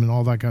problem and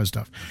all that kind of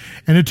stuff.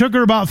 And it took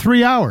her about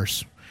 3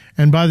 hours.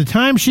 And by the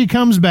time she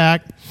comes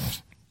back,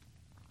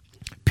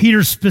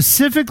 Peter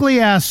specifically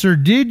asks her,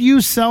 did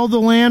you sell the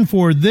land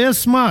for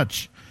this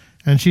much?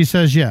 And she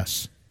says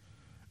yes.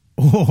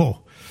 Oh,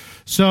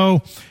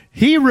 so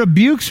he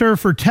rebukes her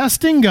for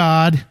testing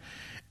God,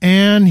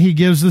 and he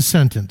gives the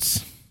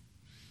sentence.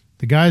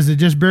 The guys that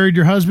just buried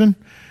your husband,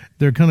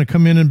 they're going to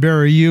come in and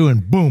bury you,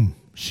 and boom,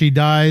 she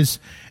dies.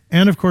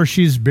 And, of course,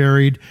 she's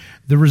buried.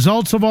 The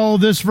results of all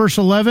of this, verse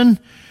 11,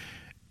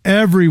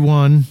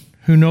 everyone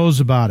who knows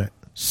about it,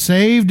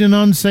 saved and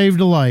unsaved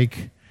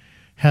alike,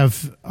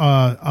 have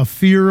a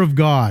fear of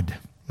God.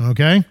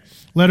 Okay?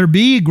 Letter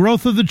B,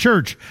 growth of the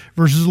church,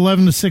 verses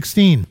 11 to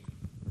 16.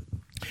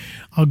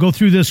 I'll go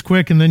through this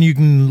quick, and then you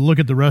can look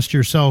at the rest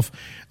yourself.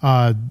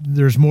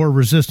 There's more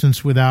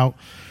resistance without.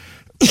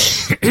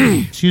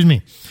 Excuse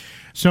me.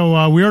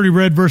 So we already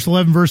read verse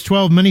 11, verse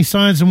 12. Many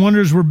signs and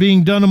wonders were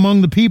being done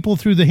among the people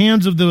through the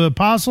hands of the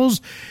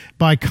apostles.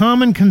 By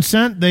common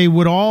consent, they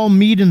would all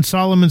meet in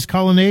Solomon's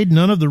colonnade.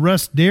 None of the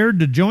rest dared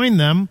to join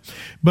them,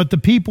 but the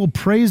people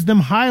praised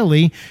them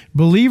highly.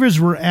 Believers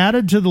were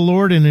added to the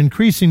Lord in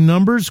increasing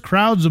numbers,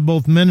 crowds of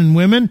both men and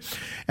women.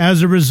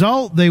 As a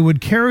result, they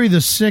would carry the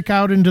sick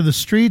out into the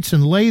streets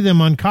and lay them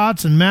on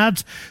cots and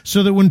mats,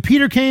 so that when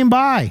Peter came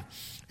by,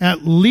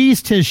 at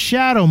least his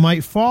shadow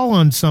might fall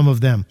on some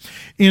of them.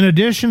 In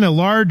addition, a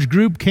large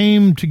group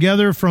came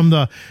together from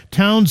the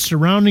towns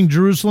surrounding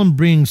Jerusalem,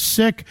 being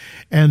sick,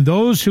 and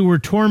those who were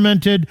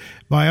tormented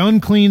by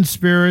unclean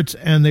spirits,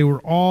 and they were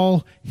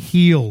all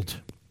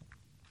healed.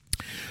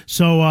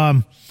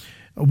 So,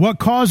 what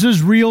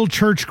causes real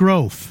church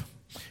growth?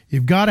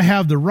 You've got to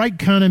have the right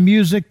kind of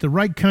music, the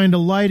right kind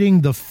of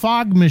lighting, the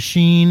fog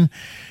machine.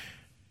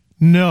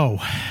 No.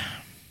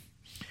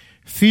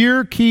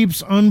 Fear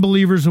keeps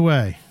unbelievers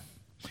away.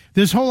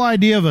 This whole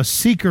idea of a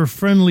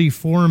seeker-friendly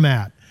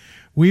format,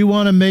 we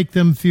want to make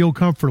them feel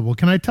comfortable.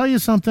 Can I tell you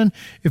something?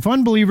 If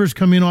unbelievers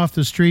come in off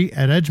the street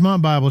at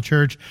Edgemont Bible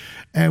Church,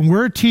 and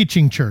we're a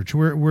teaching church,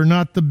 we're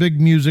not the big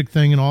music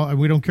thing and all,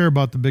 we don't care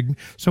about the big,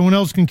 someone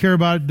else can care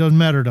about it, doesn't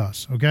matter to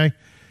us, okay?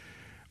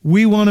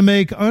 We want to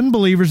make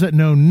unbelievers that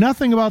know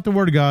nothing about the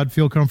Word of God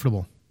feel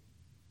comfortable.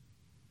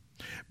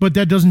 But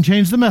that doesn't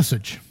change the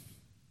message,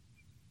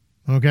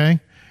 okay?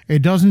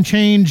 It doesn't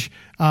change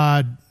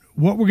what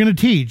we're going to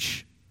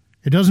teach.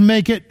 It doesn't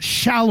make it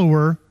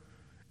shallower.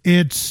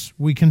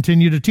 We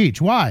continue to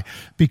teach. Why?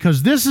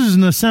 Because this is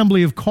an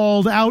assembly of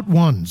called out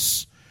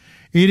ones.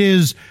 It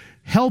is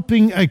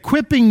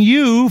equipping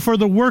you for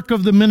the work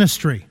of the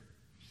ministry.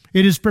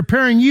 It is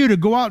preparing you to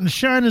go out and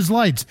shine as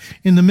lights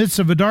in the midst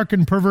of a dark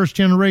and perverse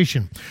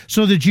generation,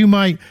 so that you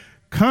might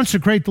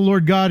consecrate the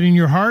Lord God in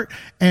your heart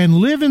and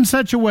live in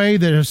such a way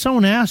that if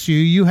someone asks you,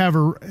 you have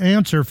an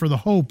answer for the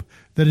hope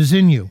that is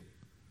in you.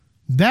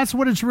 That's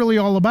what it's really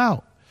all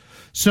about.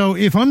 So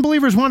if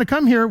unbelievers want to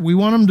come here, we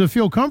want them to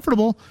feel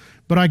comfortable,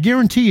 but I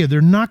guarantee you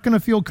they're not going to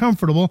feel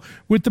comfortable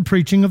with the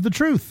preaching of the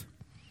truth.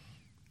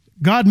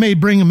 God may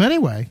bring them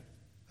anyway,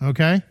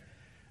 okay?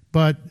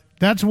 But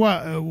that's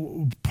what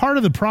part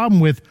of the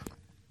problem with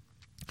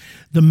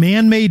the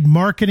man-made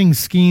marketing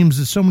schemes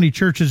that so many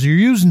churches are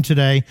using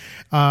today.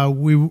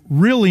 We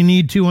really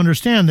need to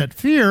understand that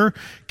fear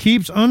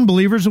keeps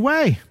unbelievers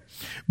away.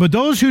 But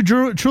those who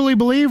truly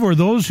believe, or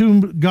those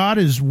whom God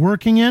is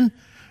working in,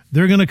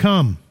 they're going to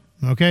come.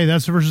 Okay,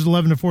 that's verses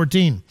 11 to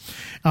 14.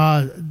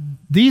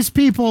 These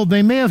people,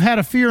 they may have had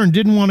a fear and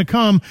didn't want to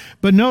come,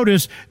 but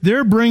notice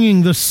they're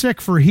bringing the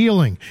sick for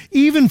healing,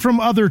 even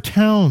from other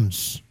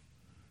towns.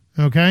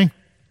 Okay?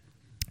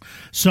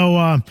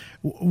 So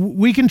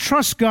we can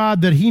trust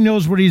God that He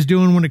knows what He's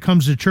doing when it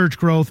comes to church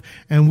growth,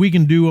 and we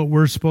can do what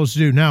we're supposed to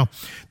do. Now,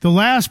 the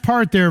last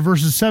part there,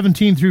 verses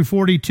 17 through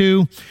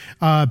 42,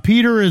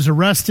 Peter is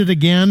arrested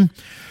again.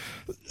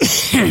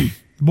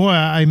 Boy,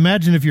 I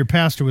imagine if your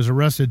pastor was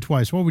arrested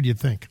twice, what would you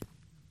think?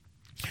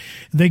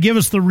 They give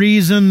us the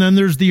reason, then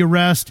there's the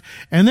arrest.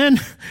 And then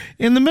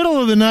in the middle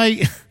of the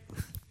night,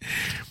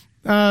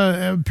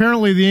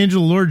 apparently the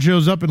angel of the Lord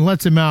shows up and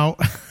lets him out.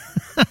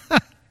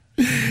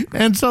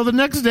 And so the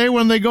next day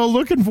when they go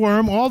looking for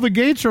him, all the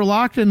gates are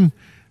locked and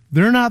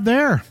they're not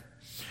there.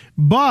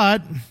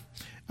 But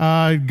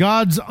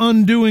God's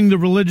undoing the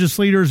religious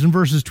leaders in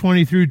verses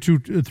 20 through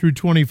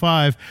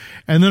 25.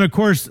 And then, of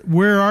course,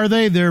 where are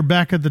they? They're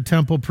back at the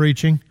temple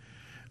preaching.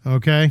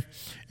 Okay?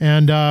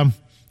 And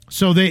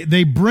so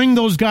they bring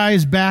those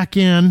guys back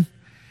in,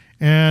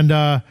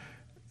 and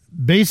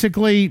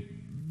basically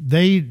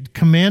they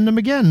command them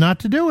again not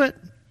to do it.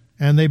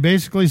 And they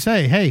basically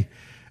say, hey,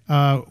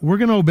 we're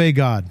going to obey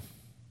God,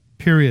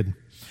 period.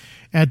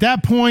 At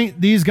that point,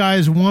 these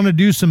guys want to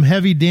do some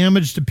heavy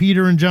damage to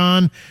Peter and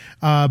John,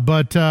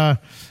 but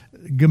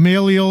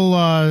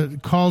Gamaliel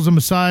calls them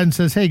aside and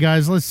says, hey,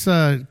 guys, let's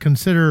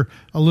consider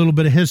a little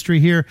bit of history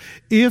here.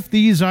 If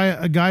these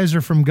guys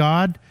are from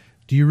God,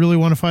 do you really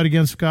want to fight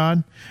against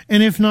God?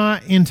 And if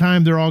not, in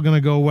time, they're all going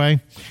to go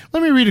away.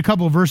 Let me read a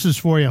couple of verses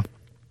for you.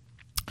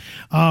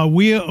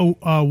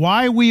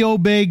 Why we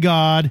obey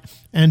God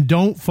and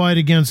don't fight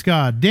against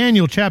God.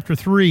 Daniel chapter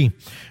 3,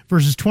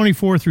 verses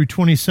 24 through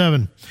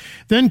 27.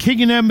 Then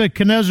King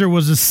Nebuchadnezzar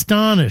was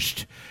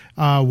astonished.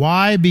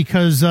 Why?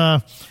 Because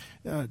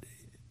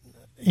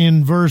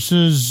in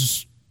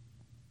verses,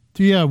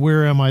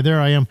 where am I? There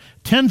I am.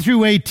 10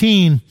 through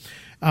 18,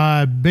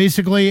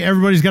 basically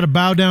everybody's got to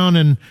bow down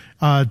and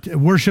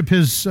worship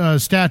his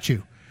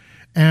statue.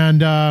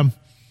 And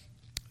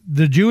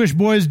the Jewish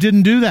boys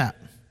didn't do that.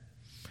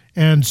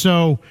 And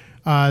so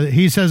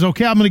he says,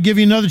 okay, I'm going to give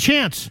you another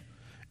chance.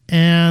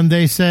 And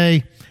they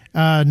say,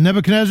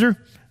 Nebuchadnezzar,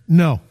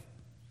 no.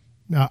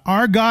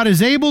 Our God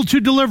is able to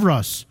deliver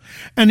us.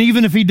 And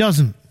even if he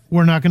doesn't,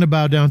 we're not going to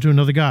bow down to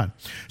another God.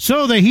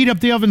 So they heat up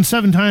the oven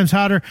 7 times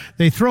hotter.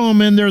 They throw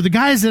them in there. The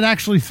guys that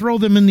actually throw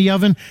them in the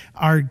oven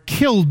are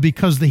killed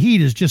because the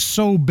heat is just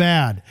so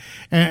bad.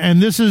 And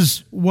this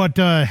is what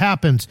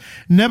happens.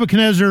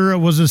 Nebuchadnezzar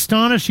was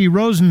astonished. He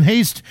rose in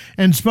haste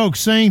and spoke,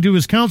 saying to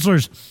his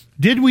counselors,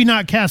 did we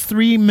not cast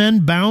 3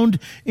 men bound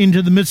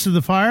into the midst of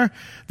the fire?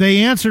 They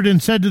answered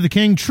and said to the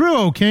king, true,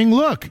 O king,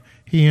 look.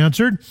 He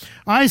answered,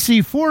 I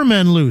see 4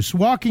 men loose,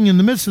 walking in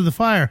the midst of the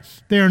fire.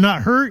 They are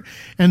not hurt,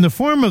 and the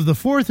form of the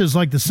 4th is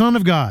like the Son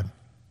of God.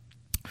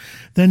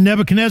 Then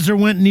Nebuchadnezzar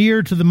went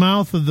near to the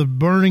mouth of the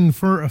burning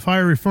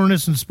fiery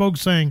furnace and spoke,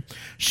 saying,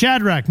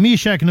 Shadrach,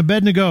 Meshach, and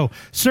Abednego,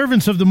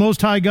 servants of the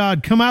Most High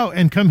God, come out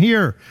and come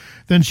here.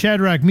 Then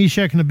Shadrach,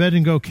 Meshach, and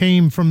Abednego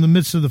came from the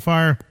midst of the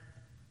fire.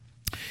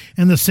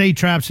 And the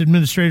satraps,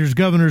 administrators,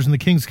 governors, and the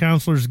king's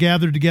counselors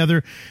gathered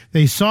together.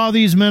 They saw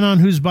these men on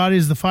whose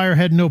bodies the fire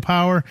had no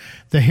power.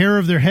 The hair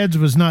of their heads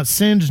was not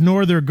singed,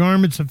 nor their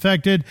garments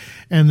affected,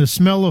 and the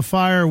smell of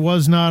fire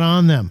was not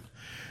on them.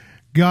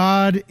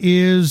 God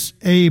is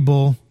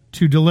able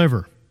to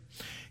deliver.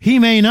 He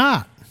may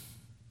not.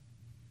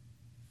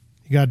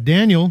 You got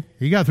Daniel.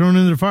 He got thrown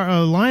into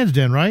the lion's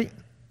den, right?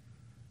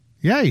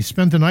 Yeah, he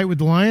spent the night with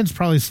the lions,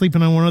 probably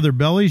sleeping on one of their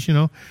bellies,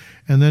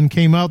 and then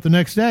came out the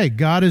next day.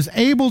 God is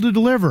able to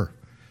deliver.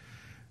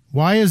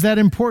 Why is that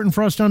important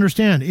for us to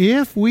understand?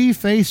 If we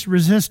face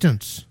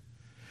resistance,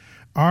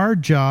 our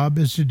job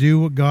is to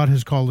do what God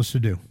has called us to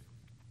do.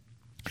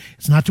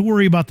 It's not to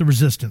worry about the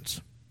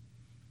resistance.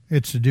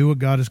 It's to do what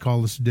God has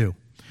called us to do.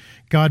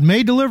 God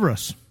may deliver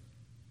us,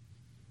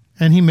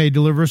 and he may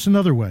deliver us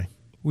another way.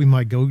 We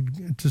might go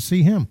to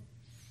see him.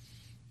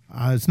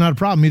 It's not a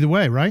problem either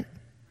way, right?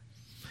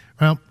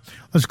 Well,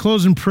 let's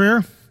close in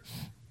prayer.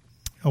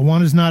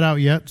 One is not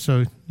out yet,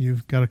 so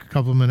you've got a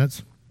couple of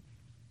minutes.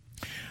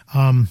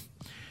 Let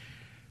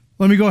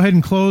me go ahead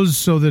and close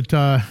so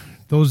that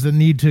those that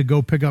need to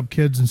go pick up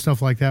kids and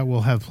stuff like that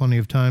will have plenty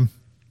of time.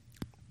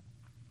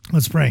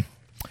 Let's pray.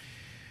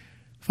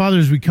 Father,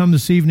 as we come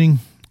this evening,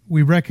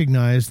 we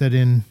recognize that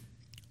in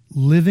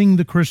living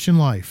the Christian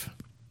life,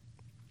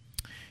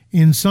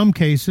 in some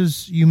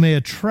cases, you may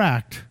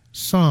attract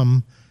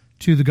some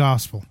to the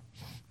gospel.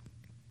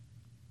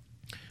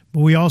 But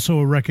we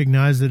also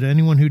recognize that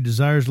anyone who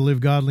desires to live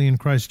godly in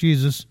Christ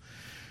Jesus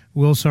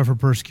will suffer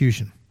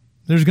persecution.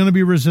 There's going to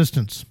be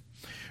resistance.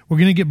 We're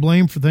going to get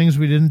blamed for things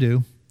we didn't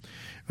do.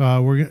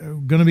 We're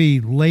going to be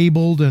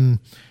labeled and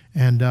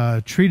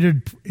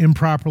treated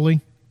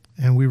improperly.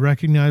 And we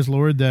recognize,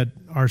 Lord, that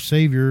our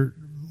Savior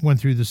went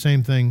through the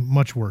same thing,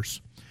 much worse.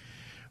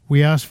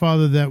 We ask,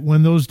 Father, that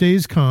when those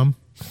days come,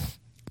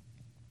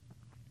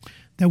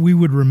 that we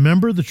would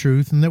remember the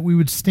truth and that we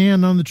would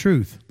stand on the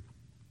truth.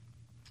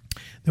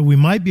 That we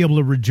might be able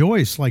to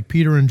rejoice like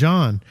Peter and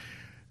John,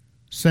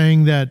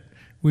 saying that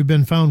we've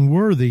been found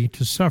worthy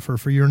to suffer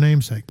for your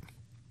name's sake.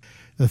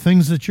 The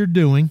things that you're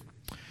doing,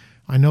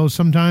 I know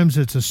sometimes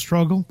it's a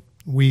struggle.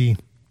 We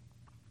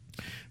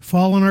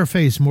fall on our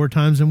face more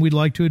times than we'd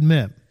like to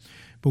admit.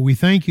 But we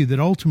thank you that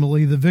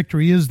ultimately the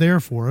victory is there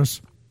for us.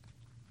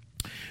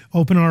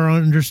 Open our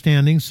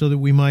understanding so that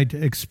we might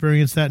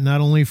experience that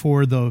not only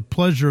for the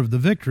pleasure of the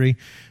victory,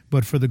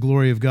 but for the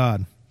glory of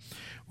God.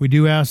 We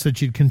do ask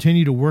that you'd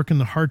continue to work in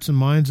the hearts and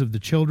minds of the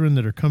children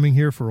that are coming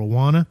here for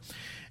Awana.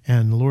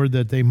 And Lord,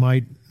 that they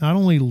might not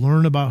only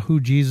learn about who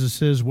Jesus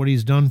is, what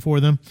he's done for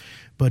them,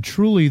 but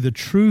truly the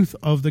truth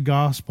of the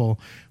gospel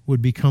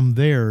would become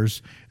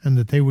theirs, and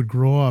that they would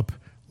grow up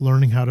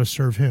learning how to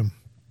serve him.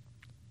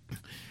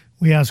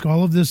 We ask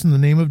all of this in the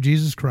name of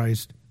Jesus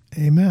Christ.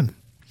 Amen.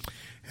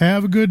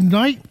 Have a good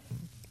night.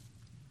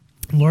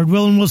 Lord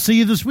willing, we'll see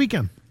you this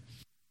weekend.